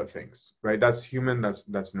excited about things, right? That's human,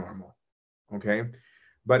 that's normal. Okay.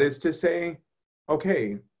 But it's to say,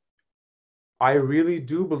 okay, I really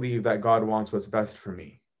do believe that God wants what's best for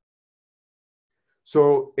me.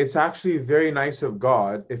 So it's actually very nice of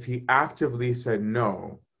God if he actively said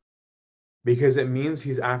no, because it means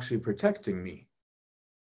he's actually protecting me.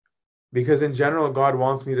 Because in general, God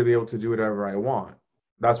wants me to be able to do whatever I want.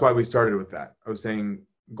 That's why we started with that. I was saying,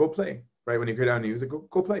 go play, right? When you go down to use it,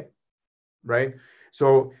 go play, right?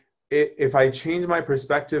 So if I change my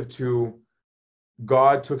perspective to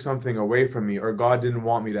God took something away from me, or God didn't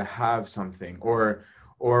want me to have something, or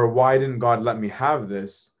why didn't God let me have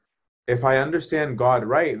this? If I understand God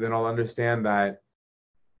right, then I'll understand that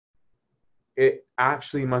it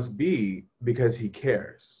actually must be because he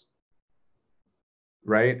cares,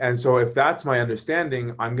 right? And so if that's my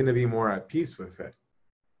understanding, I'm going to be more at peace with it,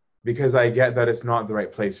 because I get that it's not the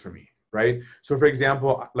right place for me, right? So for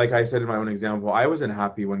example, like I said in my own example, I wasn't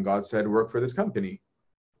happy when God said, work for this company.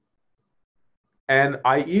 And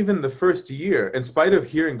I, even the first year, in spite of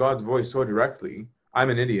hearing God's voice so directly, I'm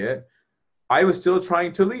an idiot, I was still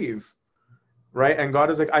trying to leave, right? And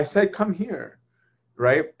God is like, I said, come here,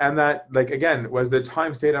 right? And that, like, again, was the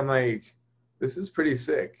time state I'm like, this is pretty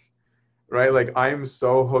sick, right? Like, I'm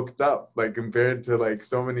so hooked up, like, compared to, like,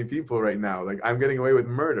 so many people right now. Like, I'm getting away with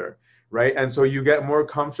murder, right? And so you get more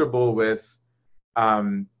comfortable with,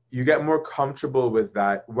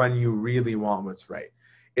 that when you really want what's right.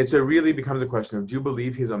 It really becomes a question of, do you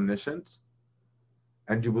believe he's omniscient?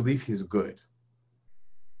 And do you believe he's good?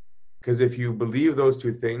 Because if you believe those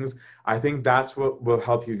two things, I think that's what will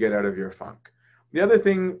help you get out of your funk. The other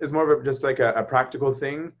thing is more of just like a practical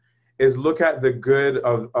thing, is look at the good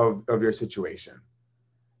of your situation,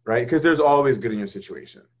 right? Because there's always good in your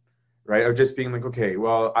situation, right? Of just being like, okay,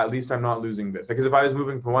 well, at least I'm not losing this. Because if I was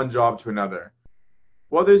moving from one job to another,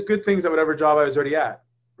 well, there's good things at whatever job I was already at,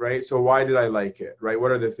 right? So why did I like it, right? What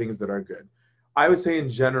are the things that are good? I would say in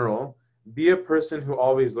general, be a person who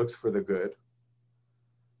always looks for the good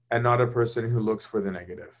and not a person who looks for the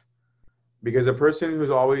negative. Because a person who's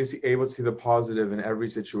always able to see the positive in every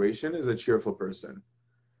situation is a cheerful person.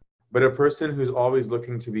 But a person who's always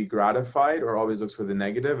looking to be gratified or always looks for the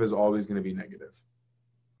negative is always going to be negative.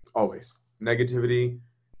 Always. Negativity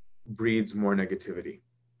breeds more negativity.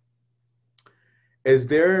 Is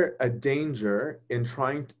there a danger in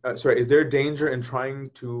trying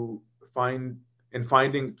to find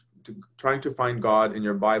God in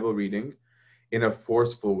your Bible reading in a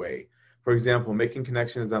forceful way? For example, making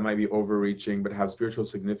connections that might be overreaching but have spiritual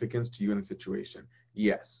significance to you in the situation.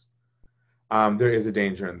 Yes, there is a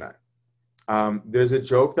danger in that. There's a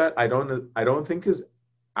joke that I don't think is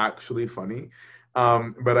actually funny,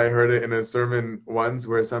 but I heard it in a sermon once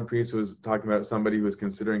where some priest was talking about somebody who was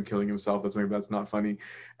considering killing himself. That's not funny.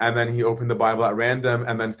 And then he opened the Bible at random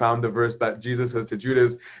and then found the verse that Jesus says to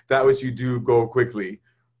Judas, that which you do, go quickly.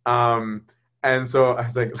 And so I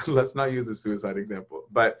was like, let's not use the suicide example.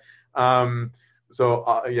 But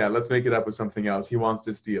let's make it up with something else. He wants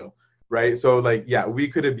to steal, right? So like, yeah, we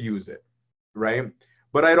could abuse it, right?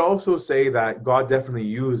 But I'd also say that God definitely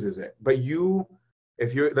uses it. But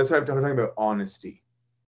that's why I'm talking about honesty.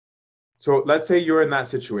 So let's say you're in that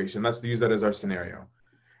situation. Let's use that as our scenario.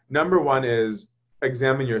 Number one is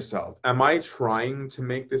examine yourself. Am I trying to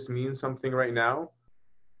make this mean something right now?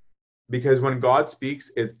 Because when God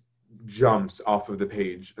speaks, it jumps off of the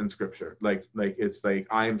page in scripture. Like it's like,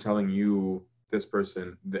 I am telling you, this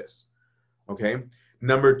person, this. Okay.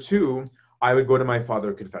 Number two, I would go to my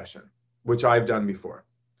father confession, which I've done before.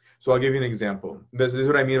 So I'll give you an example. This is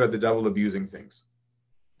what I mean about the devil abusing things.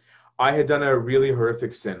 I had done a really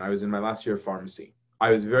horrific sin. I was in my last year of pharmacy. I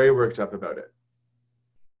was very worked up about it.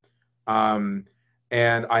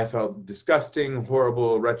 And I felt disgusting,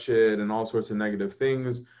 horrible, wretched, and all sorts of negative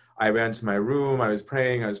things. I ran to my room. I was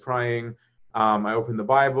praying. I was crying. I opened the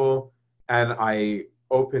Bible, and I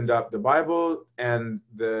opened up the Bible, and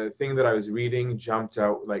the thing that I was reading jumped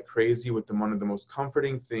out like crazy with one of the most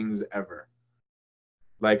comforting things ever.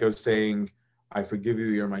 Like I was saying, I forgive you,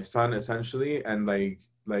 you're my son, essentially. And like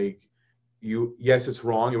you, yes, it's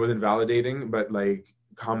wrong. It wasn't validating, but like,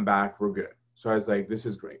 come back, we're good. So I was like, this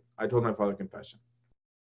is great. I told my father confession.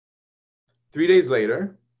 3 days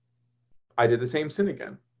later, I did the same sin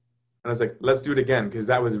again. And I was like, let's do it again, because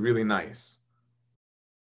that was really nice.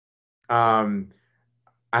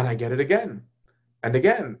 And I get it again and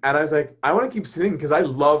again. And I was like, I want to keep sinning because I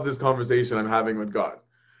love this conversation I'm having with God.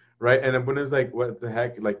 Right. And when it's like, what the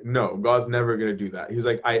heck? Like, no, God's never going to do that. He's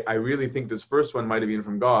like, I really think this first one might have been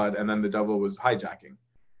from God, and then the devil was hijacking.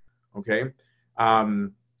 Okay.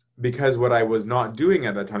 Because what I was not doing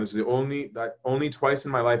at that time, this is only twice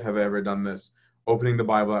in my life have I ever done this, opening the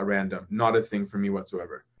Bible at random, not a thing for me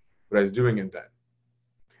whatsoever. But I was doing it then.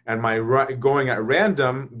 And my going at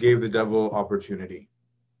random gave the devil opportunity.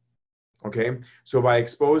 Okay. So by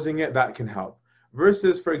exposing it, that can help.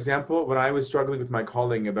 Versus, for example, when I was struggling with my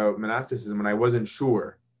calling about monasticism and I wasn't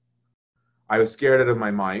sure, I was scared out of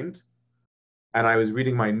my mind, and I was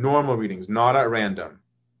reading my normal readings, not at random.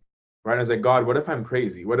 Right? I was like, God, what if I'm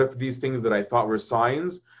crazy? What if these things that I thought were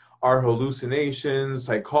signs are hallucinations,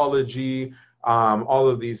 psychology, all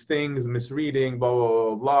of these things, misreading, blah, blah,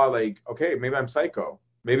 blah, blah. Like, okay, maybe I'm psycho.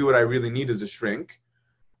 Maybe what I really need is a shrink.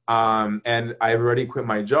 And I've already quit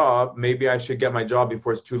my job. Maybe I should get my job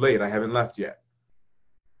before it's too late. I haven't left yet.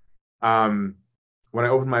 When I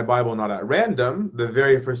opened my Bible, not at random, the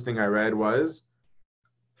very first thing I read was,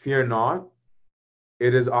 fear not,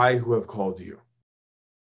 it is I who have called you.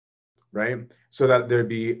 Right? So that there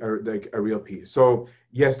be a real peace. So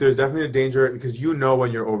yes, there's definitely a danger, because you know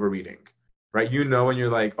when you're overreading, right? You know when you're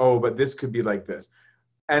like, oh, but this could be like this.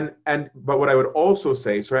 But what I would also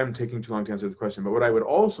say, sorry, I'm taking too long to answer this question, but what I would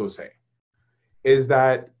also say is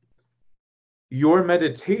that your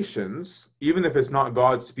meditations, even if it's not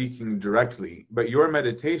God speaking directly, but your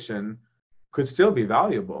meditation could still be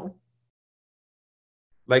valuable.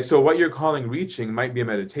 Like, so what you're calling reaching might be a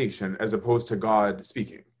meditation as opposed to God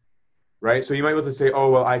speaking, right? So you might be able to say, oh,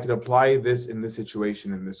 well, I could apply this in this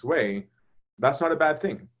situation in this way. That's not a bad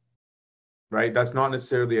thing, right? That's not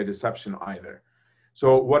necessarily a deception either.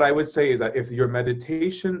 So what I would say is that if your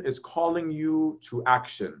meditation is calling you to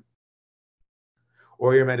action,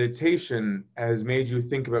 or your meditation has made you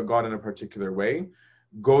think about God in a particular way,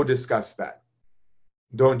 go discuss that.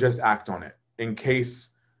 Don't just act on it in case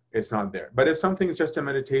it's not there. But if something is just a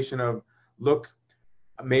meditation of, look,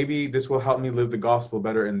 maybe this will help me live the gospel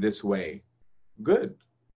better in this way, good,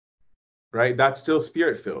 right? That's still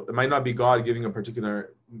spirit-filled. It might not be God giving a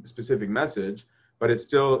particular specific message, but it's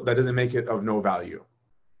still, that doesn't make it of no value.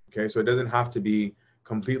 Okay, so it doesn't have to be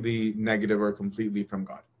completely negative or completely from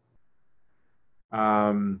God.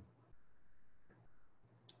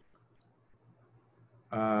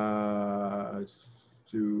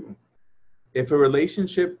 If a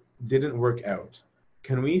relationship didn't work out,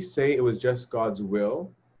 can we say it was just God's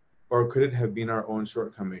will, or could it have been our own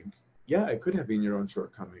shortcoming? Yeah, it could have been your own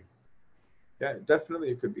shortcoming. Yeah, definitely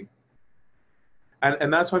it could be.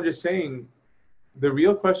 And that's why I'm just saying, the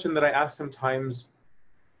real question that I ask sometimes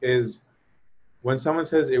is, when someone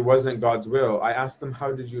says it wasn't God's will, I ask them,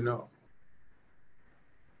 how did you know?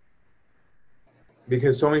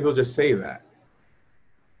 Because so many people just say that,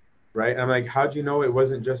 right? And I'm like, how'd you know it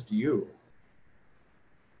wasn't just you?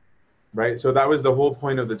 Right? So that was the whole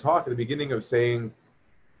point of the talk at the beginning, of saying,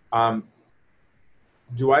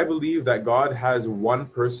 do I believe that God has one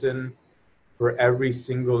person for every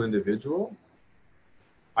single individual?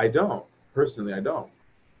 I don't. Personally, I don't.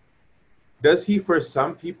 Does he for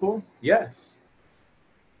some people? Yes.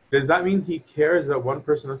 Does that mean he cares about one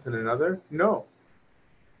person less than another? No.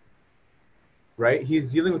 Right? He's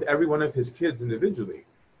dealing with every one of his kids individually.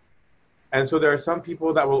 And so there are some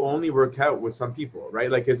people that will only work out with some people, right?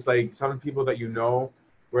 Like, it's like some people that you know,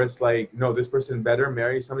 where it's like, no, this person better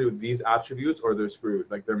marry somebody with these attributes or they're screwed.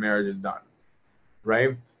 Like, their marriage is done,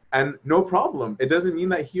 right? And no problem. It doesn't mean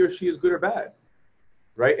that he or she is good or bad,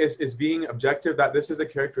 right? It's being objective that this is a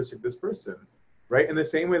characteristic of this person, right? In the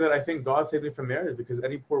same way that I think God saved me from marriage, because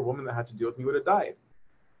any poor woman that had to deal with me would have died,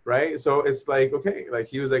 right? So it's like, okay, like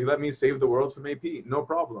he was like, let me save the world from AP, no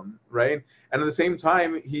problem, right? And at the same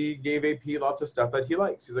time, he gave AP lots of stuff that he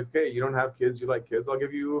likes. He's like, okay, you don't have kids, you like kids, I'll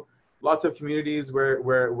give you lots of communities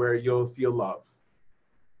where you'll feel love,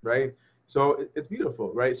 right? So it's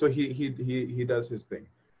beautiful, right? So he does his thing.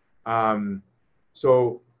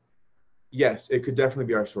 So yes, it could definitely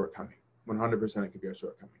be our shortcoming. 100% it could be our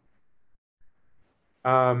shortcoming.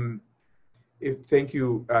 Thank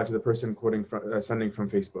you to the person quoting sending from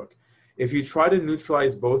Facebook. If you try to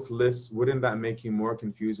neutralize both lists, wouldn't that make you more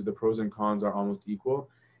confused if the pros and cons are almost equal?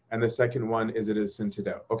 And the second one is it is sin to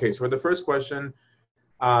doubt. Okay, so for the first question,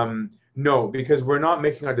 no, because we're not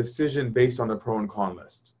making our decision based on the pro and con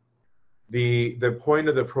list. The point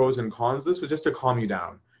of the pros and cons list was just to calm you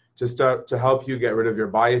down, just to help you get rid of your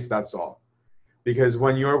bias, that's all. Because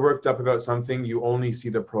when you're worked up about something, you only see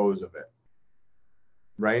the pros of it,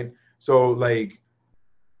 right? So like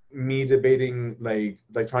me debating like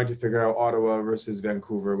trying to figure out Ottawa versus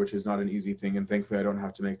Vancouver, which is not an easy thing, and thankfully I don't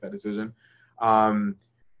have to make that decision,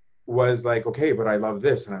 was like, okay, but I love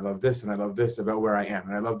this and I love this and I love this about where I am,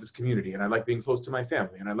 and I love this community, and I like being close to my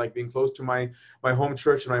family, and I like being close to my home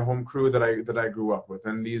church and my home crew that I grew up with,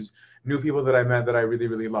 and these new people that I met that I really,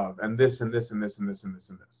 really love, and this and this and this and this and this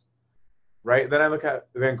and this. Right? Then I look at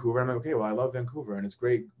Vancouver and I'm like, okay, well, I love Vancouver and it's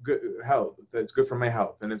great, good health. It's good for my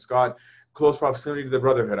health. And it's got close proximity to the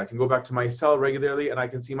brotherhood. I can go back to my cell regularly and I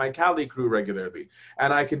can see my Cali crew regularly.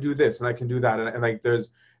 And I can do this and I can do that. And like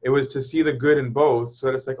it was to see the good in both. So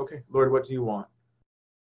that it's like, okay, Lord, what do you want?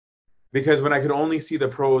 Because when I could only see the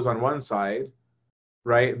pros on one side,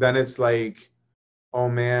 right, then it's like, oh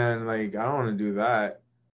man, like I don't want to do that.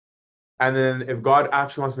 And then if God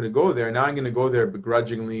actually wants me to go there, now I'm going to go there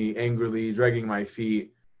begrudgingly, angrily, dragging my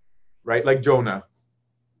feet, right? Like Jonah,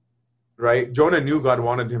 right? Jonah knew God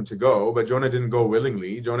wanted him to go, but Jonah didn't go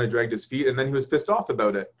willingly. Jonah dragged his feet and then he was pissed off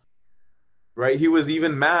about it, right? He was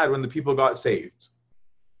even mad when the people got saved,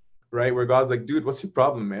 right? Where God's like, dude, what's your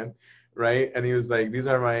problem, man? Right? And he was like, these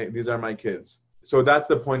are my kids. So that's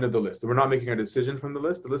the point of the list. We're not making a decision from the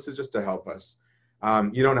list. The list is just to help us.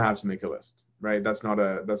 You don't have to make a list. Right? That's not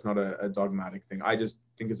a dogmatic thing. I just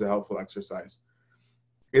think it's a helpful exercise.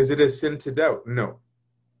 Is it a sin to doubt? No.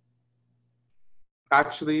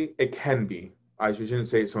 Actually, it can be. I shouldn't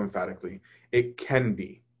say it so emphatically. It can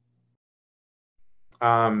be.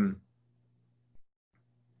 Having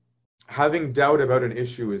doubt about an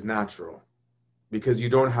issue is natural because you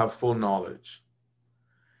don't have full knowledge.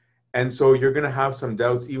 And so you're going to have some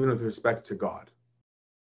doubts even with respect to God.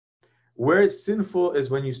 Where it's sinful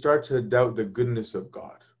is when you start to doubt the goodness of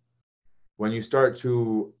God. When you start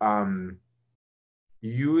to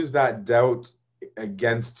use that doubt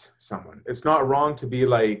against someone. It's not wrong to be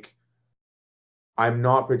like, I'm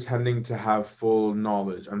not pretending to have full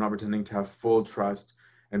knowledge. I'm not pretending to have full trust,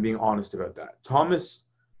 and being honest about that. Thomas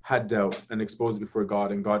had doubt and exposed it before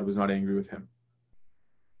God, and God was not angry with him.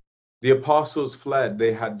 The apostles fled.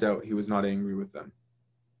 They had doubt. He was not angry with them.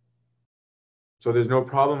 So there's no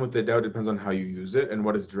problem with the doubt. It depends on how you use it and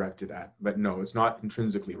what it's directed at. But no, it's not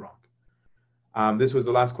intrinsically wrong. This was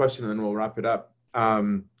the last question, and then we'll wrap it up.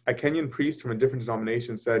 A Kenyan priest from a different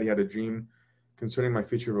denomination said he had a dream concerning my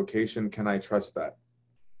future vocation. Can I trust that?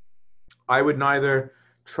 I would neither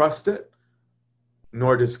trust it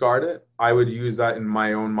nor discard it. I would use that in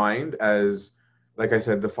my own mind as, like I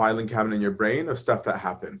said, the filing cabinet in your brain of stuff that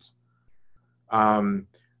happened.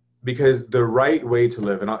 Because the right way to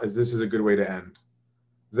live, and this is a good way to end,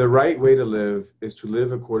 the right way to live is to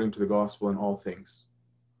live according to the gospel in all things.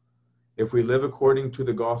 If we live according to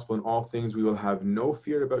the gospel in all things, we will have no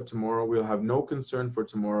fear about tomorrow. We will have no concern for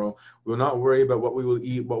tomorrow. We will not worry about what we will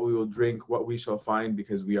eat, what we will drink, what we shall find,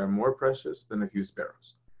 because we are more precious than a few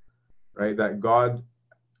sparrows, right? That God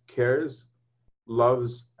cares,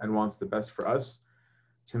 loves, and wants the best for us.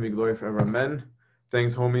 To him be glory forever. Amen.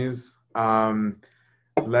 Thanks, homies.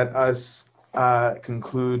 Let us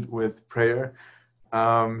conclude with prayer.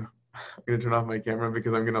 I'm going to turn off my camera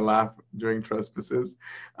because I'm going to laugh during trespasses.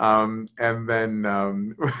 And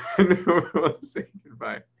then we'll say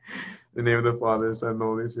goodbye. In the name of the Father, the Son, and the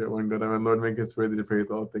Holy Spirit, one God. Amen. Lord, make us worthy to pray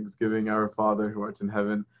with all thanksgiving. Our Father, who art in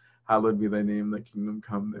heaven, hallowed be thy name. Thy kingdom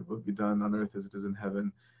come, thy will be done on earth as it is in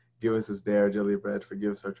heaven. Give us this day our daily bread.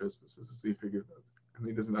 Forgive us our trespasses as we forgive those. And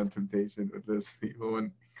lead us not into temptation, but let us be evil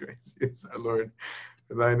one. Grace is our Lord.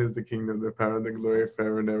 For thine is the kingdom, the power, and the glory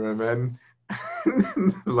forever and ever. Amen.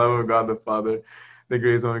 The love of God the Father, the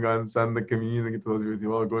grace of God and Son, the communion that gets with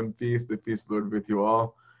you all. Go in peace. The peace of the Lord with you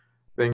all.